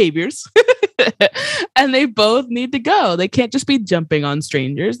maladaptive behaviors and they both need to go. They can't just be jumping on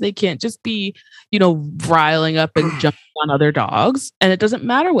strangers. They can't just be, riling up and jumping on other dogs. And it doesn't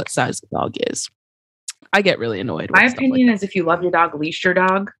matter what size the dog is. I get really annoyed. My opinion is if you love your dog, leash your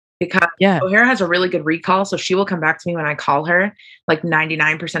dog because O'Hara has a really good recall. So she will come back to me when I call her like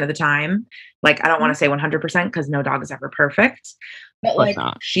 99% of the time. Like, I don't want to say 100% because no dog is ever perfect, but like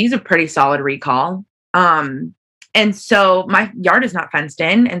she's a pretty solid recall. And so my yard is not fenced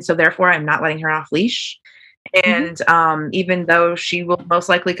in. And so therefore I'm not letting her off leash. And even though she will most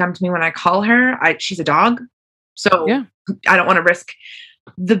likely come to me when I call her, she's a dog. So I don't want to risk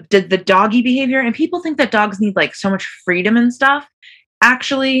the doggy behavior. And people think that dogs need like so much freedom and stuff.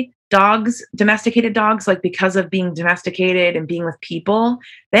 Actually, domesticated dogs, like because of being domesticated and being with people,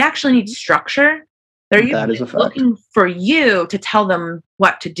 they actually need structure. They're usually looking for you to tell them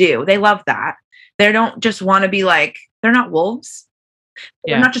what to do. They love that. They don't just want to be like, they're not wolves.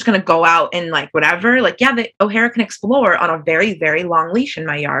 They're not just going to go out and like whatever. Like, the O'Hara can explore on a very, very long leash in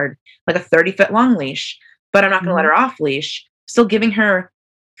my yard, like a 30-foot long leash, but I'm not going to let her off leash. Still giving her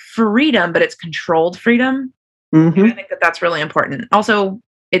freedom, but it's controlled freedom. And I think that that's really important. Also,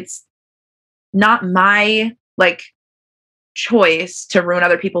 it's not my like choice to ruin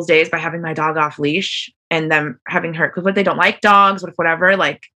other people's days by having my dog off leash and them having her, because what they don't like dogs, what if whatever,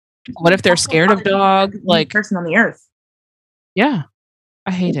 like what if they're scared of dogs, like person on the earth. I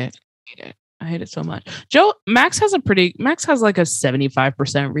hate it. I hate it so much. Max has like a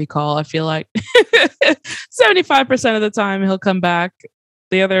 75% recall. I feel like 75% of the time he'll come back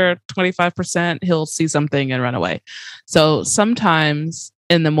the other 25%, he'll see something and run away. So sometimes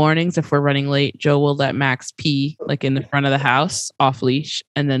in the mornings, if we're running late, Joe will let Max pee like in the front of the house off leash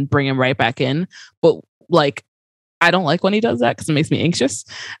and then bring him right back in. But like, I don't like when he does that because it makes me anxious.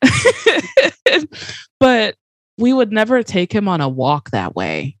 But we would never take him on a walk that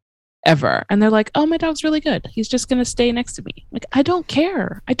way ever. And they're like, oh, my dog's really good. He's just going to stay next to me. Like, I don't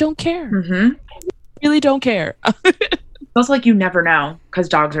care. I don't care. Mm-hmm. I really don't care. Feels like you never know because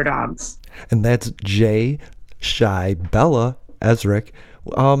dogs are dogs. And that's Jay, Shy, Bella, Ezric.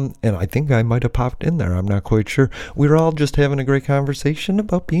 And I think I might have popped in there. I'm not quite sure. We were all just having a great conversation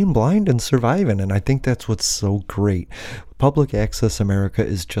about being blind and surviving. And I think that's what's so great. Public Access America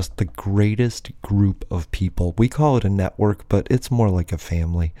is just the greatest group of people. We call it a network, but it's more like a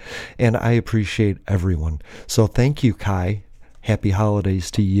family. And I appreciate everyone. So thank you, Kai. Happy holidays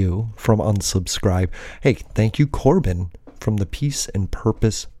to you from Unsubscribe. Hey, thank you, Corbin, from the Peace and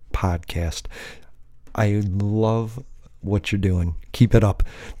Purpose podcast. I love what you're doing. Keep it up.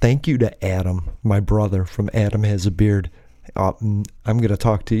 Thank you to Adam, my brother from Adam Has a Beard. I'm going to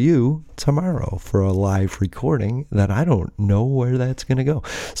talk to you tomorrow for a live recording that I don't know where that's going to go.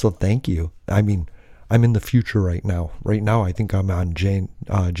 So thank you. I mean, I'm in the future right now. Right now, I think I'm on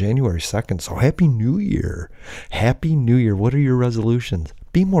January 2nd. So Happy New Year. Happy New Year. What are your resolutions?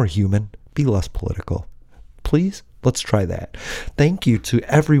 Be more human. Be less political. Please? Let's try that. Thank you to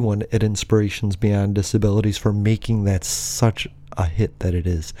everyone at Inspirations Beyond Disabilities for making that such a hit that it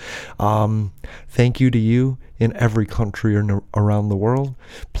is. Thank you to you in every country around the world.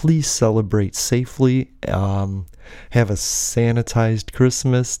 Please celebrate safely. Have a sanitized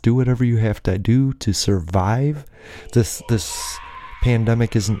Christmas. Do whatever you have to do to survive. This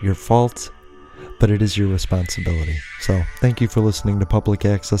pandemic isn't your fault, but it is your responsibility. So thank you for listening to Public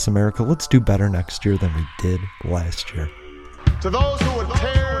Access America. Let's do better next year than we did last year. To those who would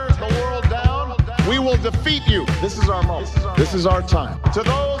tear the world down, we will defeat you. This is our moment. This is our time. To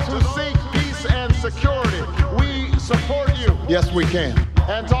those who seek peace and security, we support you. Yes, we can.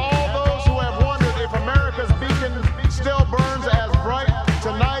 And to all those who have wondered if America's beacon still burns as bright,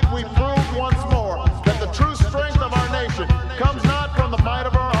 tonight we prove once more that the true strength of our nation comes not from the might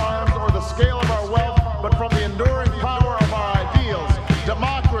of our arms or the scale of our wealth, but from the enduring power of our ideals,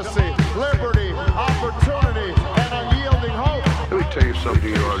 democracy, liberty, opportunity, and unyielding hope. Let me tell you something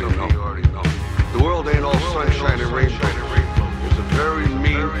you already know. The world ain't all sunshine and rainbow. It's a very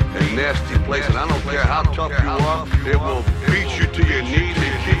mean and nasty place, and I don't care how tough you are, it will beat you to your knees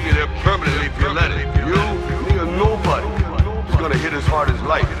and keep you there permanently if you let it. You, me, or nobody is gonna hit as hard as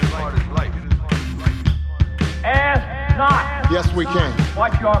life. Ask not. Yes, we can.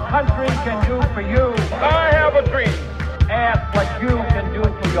 What your country can do for you. I have a dream. Ask what you can do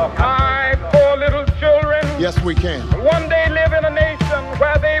for your country. I, poor little children. Yes, we can. One day live in a nation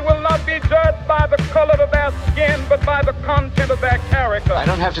where they will not be judged by the color of their skin, but by the content of their character. I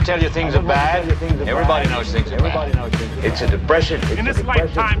don't have to tell you things are bad. Everybody knows things are bad. It's a depression. In this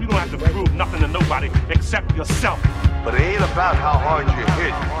lifetime, you don't have to prove nothing to nobody except yourself. But it ain't about how hard you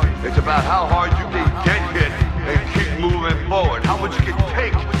hit. It's about how hard you can get hit and keep moving forward. How much you can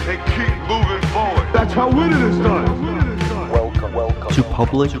take and keep moving forward. That's how winning is done. Welcome to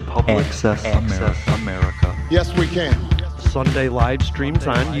Public Access America. Yes, we can. Sunday live streams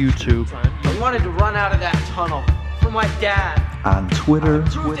on YouTube. I wanted to run out of that tunnel for my dad. On Twitter.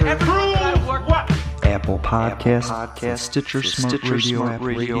 What? Apple Podcasts, Stitcher Smart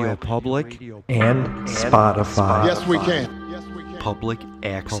Radio Public, and Spotify. Yes, we can. Public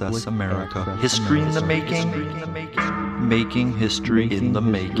Access America. History in the making. Making history in the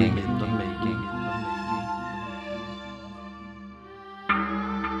making.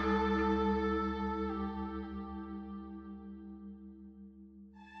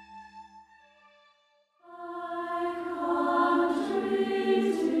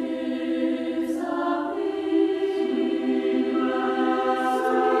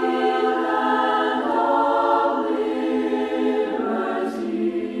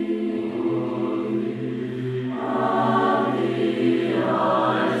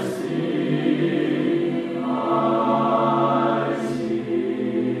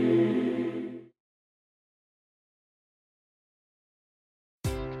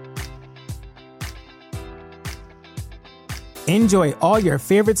 Enjoy all your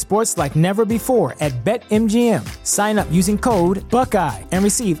favorite sports like never before at BetMGM. Sign up using code Buckeye and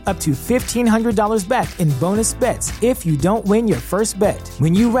receive up to $1,500 back in bonus bets if you don't win your first bet.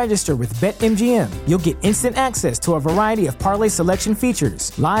 When you register with BetMGM, you'll get instant access to a variety of parlay selection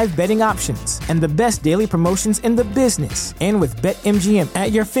features, live betting options, and the best daily promotions in the business. And with BetMGM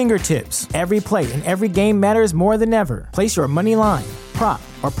at your fingertips, every play and every game matters more than ever. Place your money line, prop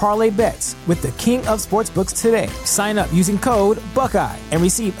or parlay bets with the king of sportsbooks today. Sign up using code Buckeye and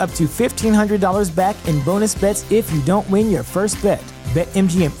receive up to $1,500 back in bonus bets if you don't win your first bet.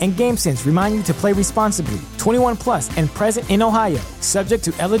 BetMGM and GameSense remind you to play responsibly. 21 plus and present in Ohio, subject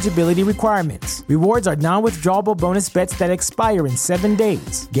to eligibility requirements. Rewards are non-withdrawable bonus bets that expire in 7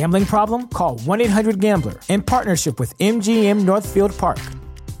 days. Gambling problem? Call 1-800-GAMBLER in partnership with MGM Northfield Park.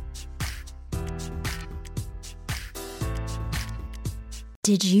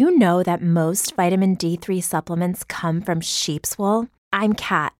 Did you know that most vitamin D3 supplements come from sheep's wool? I'm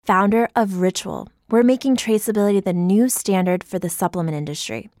Kat, founder of Ritual. We're making traceability the new standard for the supplement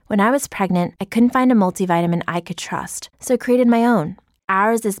industry. When I was pregnant, I couldn't find a multivitamin I could trust, so I created my own.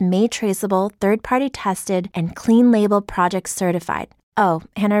 Ours is made traceable, third-party tested, and clean label project certified. Oh,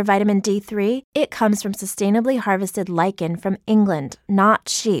 and our vitamin D3? It comes from sustainably harvested lichen from England, not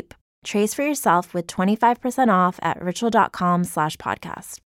sheep. Trace for yourself with 25% off at ritual.com/podcast.